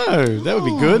 No, that would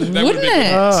be good. That would Wouldn't be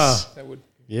it? good. That would.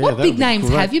 Yeah, What that big would be names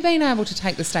great. have you been able to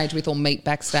take the stage with or meet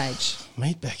backstage?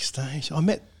 Meet backstage. I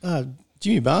met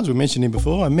Jimmy Barnes. We mentioned him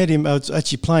before. I met him. I was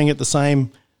actually playing at the same.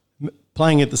 Where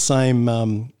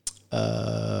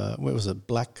was it?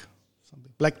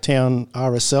 Blacktown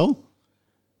RSL.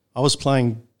 I was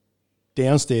playing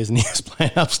downstairs and he was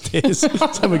playing upstairs.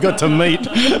 So we got to meet,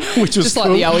 which was Just like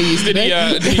cool. the Owie used to be.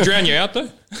 Did he drown you out though?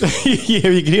 Yeah,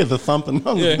 you could hear the thumping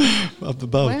up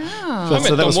above. Wow.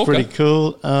 So that was Walker. pretty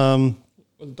cool. Was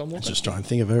it Don Walker? Just trying to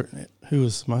think of who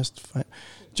was most famous.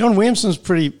 John Williamson's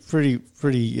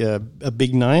pretty a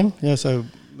big name. Yeah, so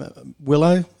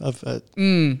Willow, I've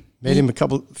met him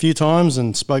a few times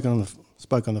and spoke on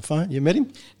the phone. You met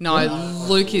him? No,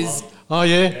 Luke is Oh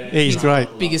yeah, he's great.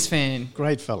 biggest fan.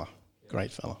 Great fella.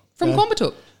 From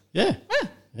Quambatook. Yeah.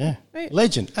 Yeah.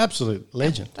 Legend, absolute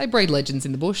legend. They breed legends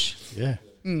in the bush. Yeah.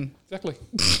 Exactly.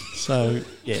 So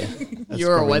yeah, that's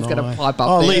You're probably always going to my- pipe up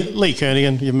Oh, there. Lee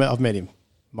Kernigan. I've met him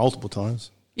multiple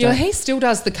times. Yeah, he still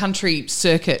does the country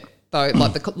circuit though.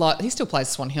 Like he still plays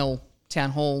Swan Hill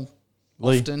Town Hall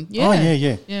Lee. often. Oh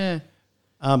yeah. Yeah.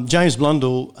 James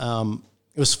Blundell.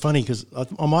 It was funny because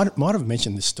I might have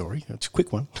mentioned this story. It's a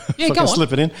quick one. Yeah, if I go can on.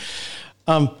 slip it in.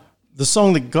 The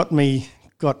song that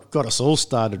got us all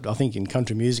started, I think, in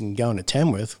country music and going to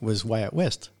Tamworth was Way Out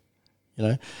West, you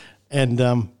know,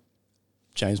 and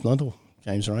James Blundell,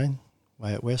 James Rain,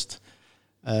 Way Out West,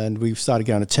 and we started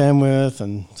going to Tamworth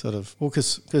and sort of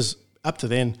because up to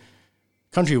then,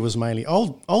 country was mainly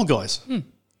old guys,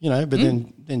 you know, but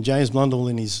then James Blundell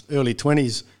in his early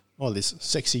 20s. Oh, this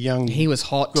sexy young He was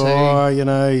hot guy, you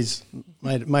know, he's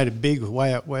made it big with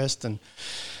Way Out West. And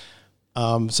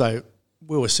so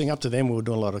we were singing up to them. We were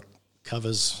doing a lot of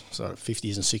covers, sort of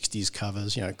 50s and 60s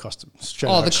covers, you know, Costa.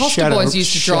 Oh, the Costa boys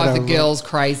used to drive the girls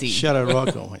crazy. Shadow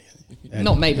Rock. Oh, and,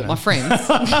 Not me, but my friends.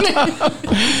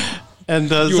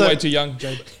 And You were so- way too young,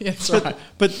 Jade. That's right.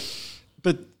 But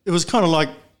it was kind of like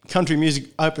country music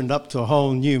opened up to a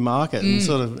whole new market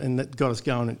and that got us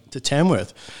going to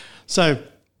Tamworth. So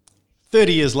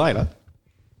 30 years later,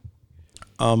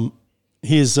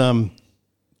 here's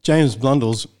James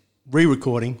Blundell's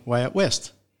re-recording Way Out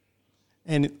West.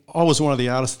 And I was one of the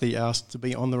artists that he asked to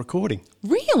be on the recording.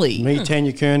 Really? Me,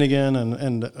 Tanya Kernigan,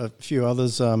 and a few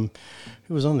others. Who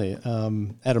was on there?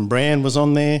 Adam Brand was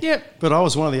on there. Yep. But I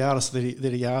was one of the artists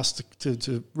that he asked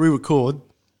to re-record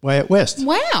Way Out West.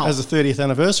 Wow. As the 30th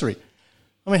anniversary.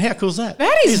 I mean, how cool is that?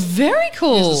 That is very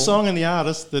cool. Here's the song and the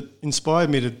artist that inspired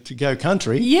me to go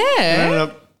country. Yeah. And I ended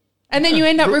up And then you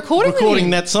end up recording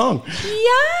that song.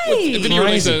 Yay! Did he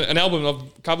release an album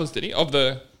of covers? Did he?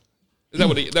 Is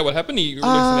that what happened? He released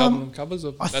an album of covers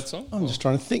of that song. I'm just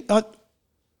trying to think. I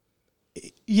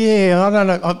don't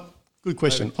know. Good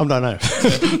question. I don't know.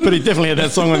 But he definitely had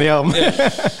that song on the album.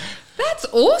 That's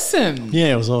awesome.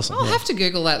 Yeah, it was awesome. I'll have to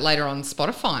Google that later on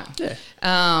Spotify.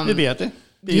 Yeah. It'll be out there.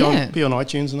 Be on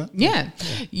iTunes and that. Yeah.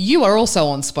 You are also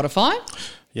on Spotify.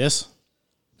 Yes.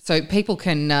 So people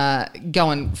can go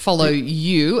and follow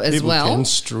you as People well. can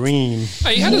stream.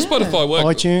 Hey, how does Spotify work?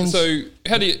 iTunes. So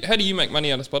how do you make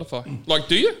money out of Spotify? Like,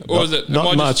 do you, or is it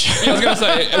not much. I was going to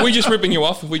say, are we just ripping you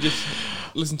off if we just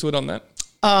listen to it on that?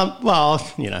 Well,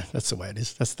 you know, that's the way it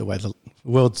is. That's the way the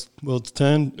world's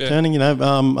turning. You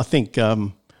know, I think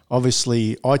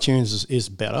obviously iTunes is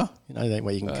better. You know, that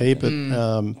way you can keep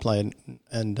it, play it,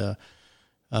 and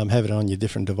have it on your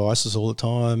different devices all the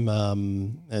time.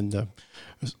 And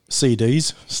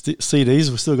CDs,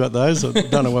 we've still got those. I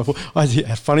don't know what. I had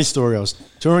a funny story. I was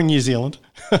touring New Zealand.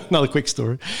 Another quick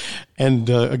story, and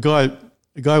a guy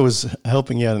was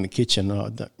helping out in the kitchen.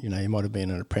 You know, he might have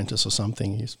been an apprentice or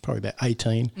something. He was probably about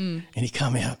 18, and he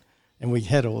come out, and we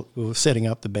were setting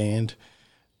up the band,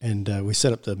 and we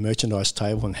set up the merchandise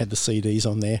table and had the CDs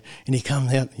on there. And he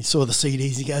comes out, he saw the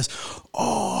CDs, he goes,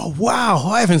 "Oh wow,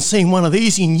 I haven't seen one of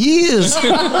these in years."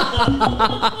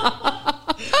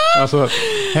 I thought,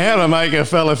 how to make a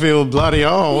fella feel bloody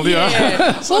old?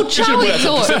 Yeah. Well, Charlie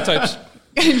Cassette thought.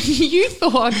 tapes. You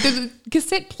thought, do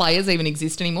cassette players even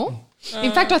exist anymore?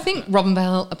 In fact, I think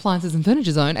Robinvale Appliances and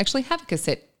Furniture Zone actually have a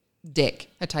cassette deck,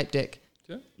 a tape deck.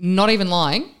 Yeah. Not even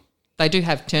lying. They do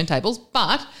have turntables,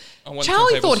 but want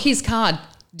Charlie turntables. thought his card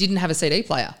didn't have a CD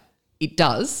player. It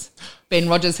does. Ben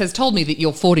Rogers has told me that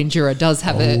your Ford Enduro does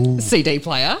have a CD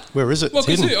player. Where is it? Well, It's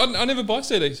because hidden. I never buy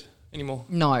CDs anymore.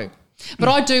 No. But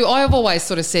I do. I have always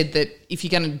sort of said that if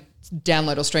you're going to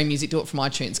download or stream music, do it from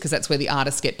iTunes because that's where the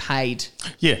artists get paid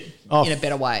Yeah. in a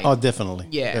better way. Oh, definitely.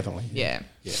 Yeah. Definitely. Yeah.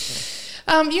 You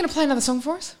going to play another song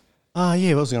for us?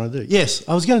 Yeah, what was I going to do? Yes,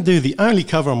 I was going to do the only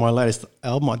cover on my latest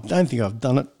album. I don't think I've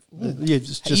done it. Yeah,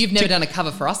 just You've never done a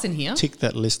cover for us in here. tick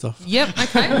that list off. Yep.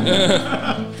 Okay.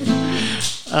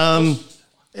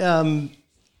 It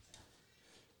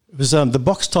was the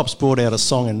Box Tops brought out a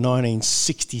song in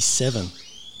 1967.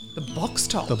 The Box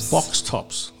Tops. The Box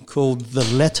Tops called "The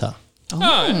Letter."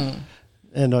 Oh.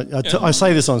 And I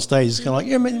say this on stage. It's kind of like,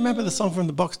 yeah, remember the song from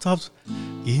the Box Tops?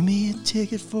 Give me a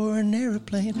ticket for an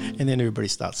aeroplane. And then everybody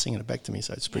starts singing it back to me,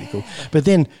 so it's pretty cool. But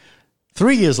then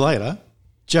 3 years later,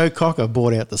 Joe Cocker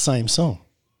brought out the same song.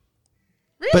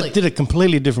 Really? But did a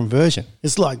completely different version.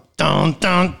 It's like, dun,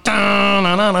 dun, dun,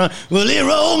 na, na, na. Well, he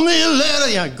wrote me a letter.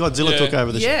 Yeah, Godzilla took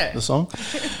over the song.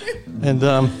 And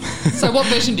So what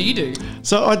version do you do?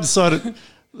 so I decided,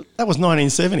 that was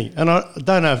 1970. And I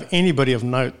don't know if anybody of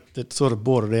note that sort of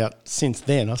brought it out since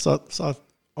then. So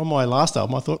on my last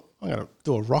album, I thought, I'm going to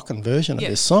do a rockin' version of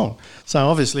this song. So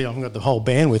obviously I haven't got the whole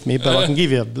band with me, but I can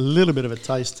give you a little bit of a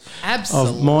taste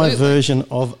of my version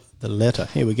of the letter.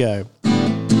 Here we go.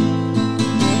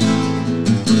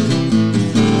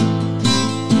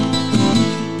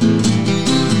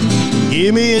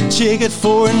 Give me a ticket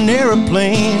for an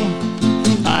aeroplane.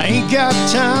 I ain't got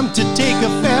time to take a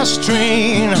fast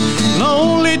train.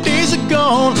 Lonely days are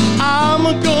gone, I'm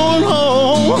a-going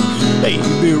home.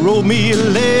 Baby, wrote me a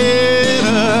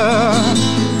letter.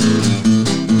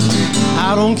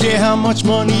 I don't care how much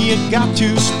money you got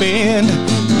to spend.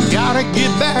 Gotta get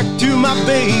back to my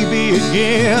baby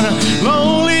again.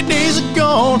 Lonely days are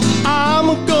gone, I'm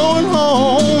a-going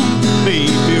home.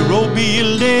 Baby, wrote me a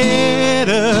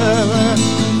letter.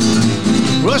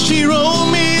 Well, she wrote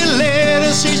me a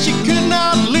letter, said she could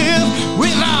not live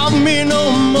without me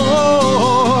no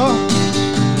more.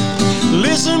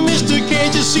 Listen, mister,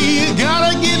 can't you see? You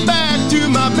gotta get back to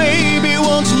my baby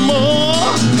once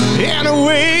more.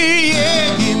 Anyway,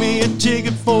 yeah, give me a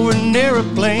ticket for an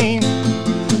aeroplane.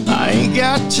 I ain't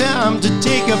got time to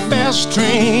take a fast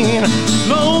train.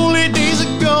 Lonely days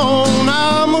are gone,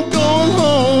 I'm a-going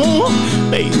home.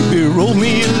 Baby, wrote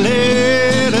me a letter.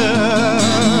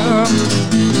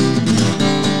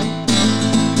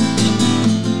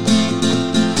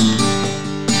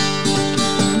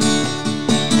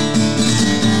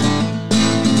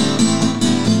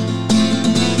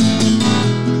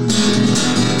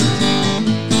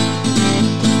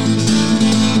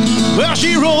 Well,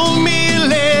 she wrote me a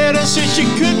letter, said she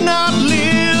could not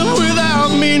live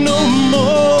without me no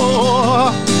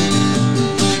more.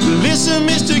 Listen,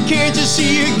 mister, can't you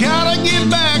see? You gotta get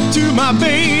back to my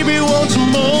baby once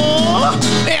more.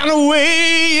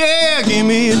 Anyway, yeah, give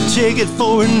me a ticket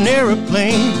for an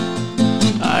aeroplane.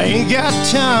 I ain't got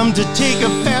time to take a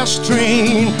fast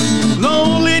train.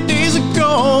 Lonely days are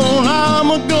gone,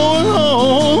 I'm a-going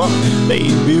home.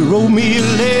 Baby, wrote me a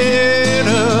letter.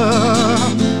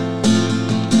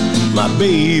 My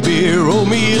baby wrote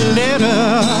me a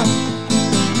letter.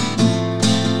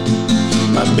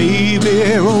 My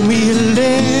baby wrote me a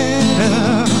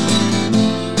letter.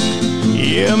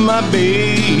 Yeah, my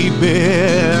baby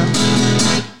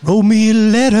wrote me a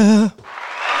letter.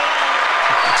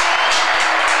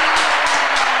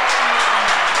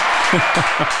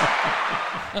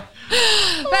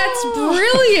 That's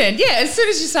brilliant. Yeah, as soon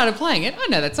as you started playing it, I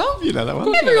know that song. You know that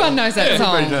one? Everyone knows that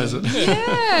song. Everybody knows it.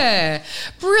 Yeah.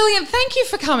 Brilliant. Thank you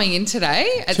for coming in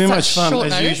today. At Too such much fun, short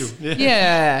as notice. usual.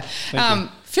 Yeah.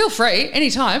 Feel free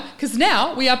anytime, because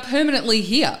now we are permanently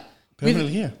here.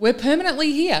 We're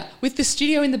permanently here with the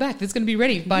studio in the back that's going to be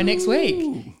ready by next week.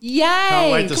 Yay!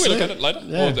 Can't wait to Can we see look it. at it later?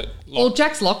 Yeah. Or is it locked? Well,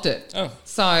 Jack's locked it. Oh.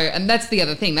 So, and that's the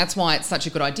other thing. That's why it's such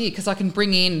a good idea, because I can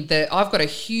bring in I've got a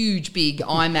huge big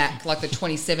iMac, like the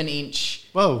 27-inch.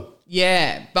 Whoa.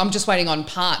 Yeah, but I'm just waiting on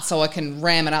parts so I can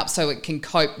ram it up so it can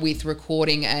cope with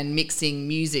recording and mixing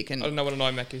music. And I don't know what an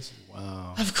iMac is.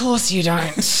 of course you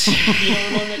don't. You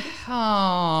know what an iMac is?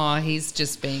 Oh, he's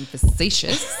just being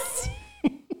facetious.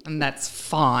 And that's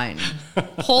fine.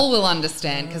 Paul will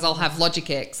understand, because I'll have Logic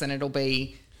X and it'll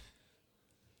be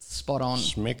spot on.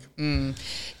 Schmick.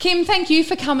 Kim, thank you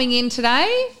for coming in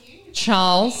today.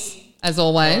 Charles, as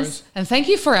always. worries. And thank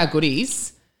you for our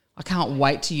goodies. I can't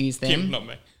wait to use them. Kim, not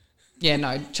me. Yeah,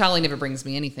 no, Charlie never brings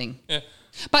me anything. Yeah.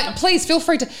 But please feel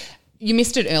free to... You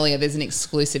missed it earlier. There's an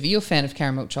exclusive. Are you a fan of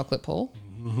caramel chocolate, Paul?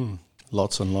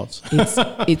 Lots and lots.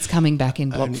 It's coming back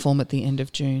in block form at the end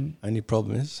of June. Only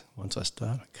problem is, once I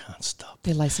start, I can't stop.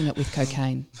 They're lacing it with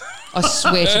cocaine. I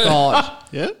swear to God.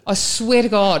 Yeah? I swear to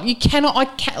God. You cannot... I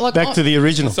can't... Like, Back to the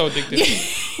original. So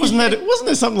addictive. Wasn't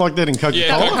there something like that in Coca-Cola?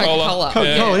 Yeah, Coca-Cola.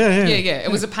 Coca-Cola, yeah. Yeah. It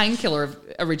was a painkiller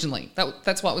originally.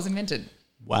 That's why it was invented.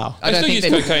 Wow. I I don't still think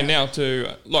use that- cocaine now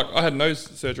to, like, I had nose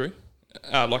surgery,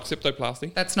 like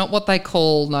septoplasty. That's not what they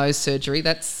call nose surgery.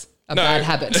 That's a bad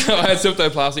habit. I had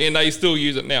septoplasty, and they still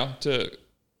use it now to,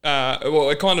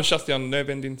 well, it kind of shuts down nerve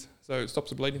endings, so it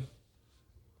stops the bleeding.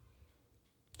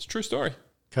 It's a true story.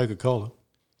 Coca-Cola.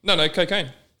 No, cocaine.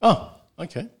 Oh,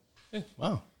 okay. Yeah.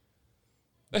 Wow.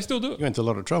 They still do You it. went to a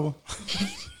lot of trouble.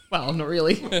 Well, not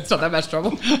really. It's not that much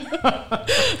trouble.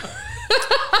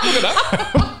 it up.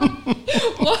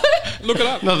 What? Look it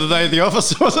up. Not the day at the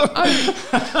office, was it?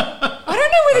 I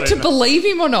don't know whether to believe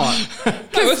him or not.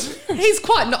 Because he's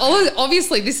quite...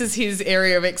 Obviously, this is his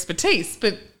area of expertise,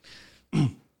 but...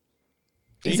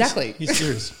 Exactly. He's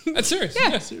serious. That's serious.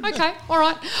 Yeah. Okay. All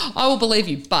right. I will believe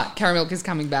you. But Caramilk is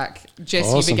coming back. Jess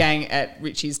Awesome. Ubergang at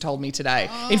Richie's told me today.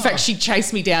 In fact, she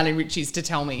chased me down in Richie's to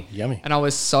tell me. Yummy. And I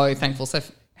was so thankful. So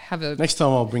have a... Next time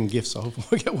I'll bring gifts. I'll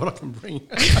work out what I can bring.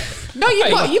 No,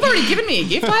 you've already given me a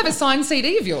gift. I have a signed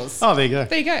CD of yours. Oh, there you go.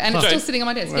 There you go. And it's Jane, still sitting on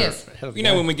my desk. Yes. You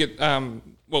know when we get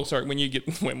when you get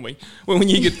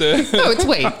the No, it's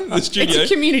we. the studio.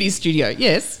 It's a community studio.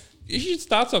 Yes. You should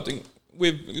start something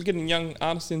with getting young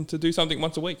artists in to do something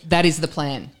once a week. That is the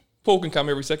plan. Paul can come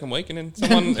every second week and then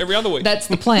someone every other week. That's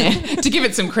the plan, to give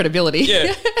it some credibility.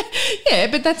 Yeah.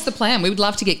 Yeah, but that's the plan. We would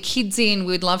love to get kids in.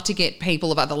 We would love to get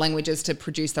people of other languages to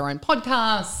produce their own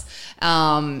podcasts.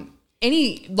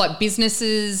 Any like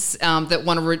businesses that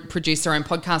want to produce their own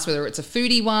podcast, whether it's a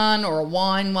foodie one or a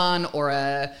wine one or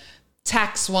a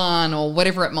tax one or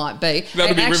whatever it might be.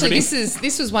 That'll be actually, riveting.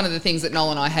 this was one of the things that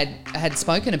Noel and I had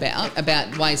spoken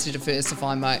about ways to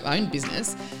diversify my own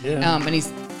business. Yeah. And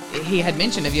he had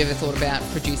mentioned, have you ever thought about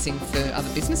producing for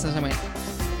other businesses? I went,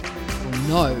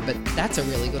 well, no, but that's a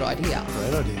really good idea.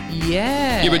 Great idea.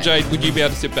 Yeah. Yeah, but Jade, would you be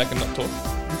able to sit back and not talk?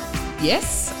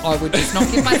 Yes, I would just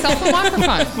not give myself a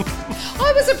microphone.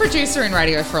 I was a producer in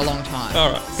radio for a long time.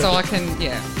 All right. So I can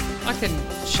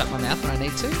shut my mouth when I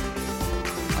need to.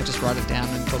 I just write it down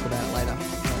and talk about it later.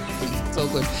 It's all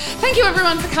good. Thank you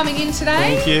everyone for coming in today.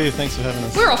 Thank you. Thanks for having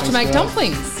us. We're off to Thanks make for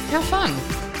dumplings. How fun.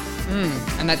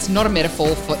 And that's not a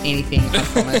metaphor for anything, I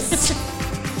promise.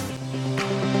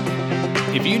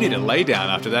 If you need a lay down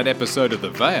after that episode of The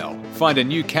Vale, find a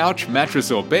new couch, mattress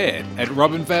or bed at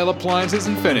Robin Vale Appliances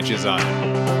and Furniture Zone.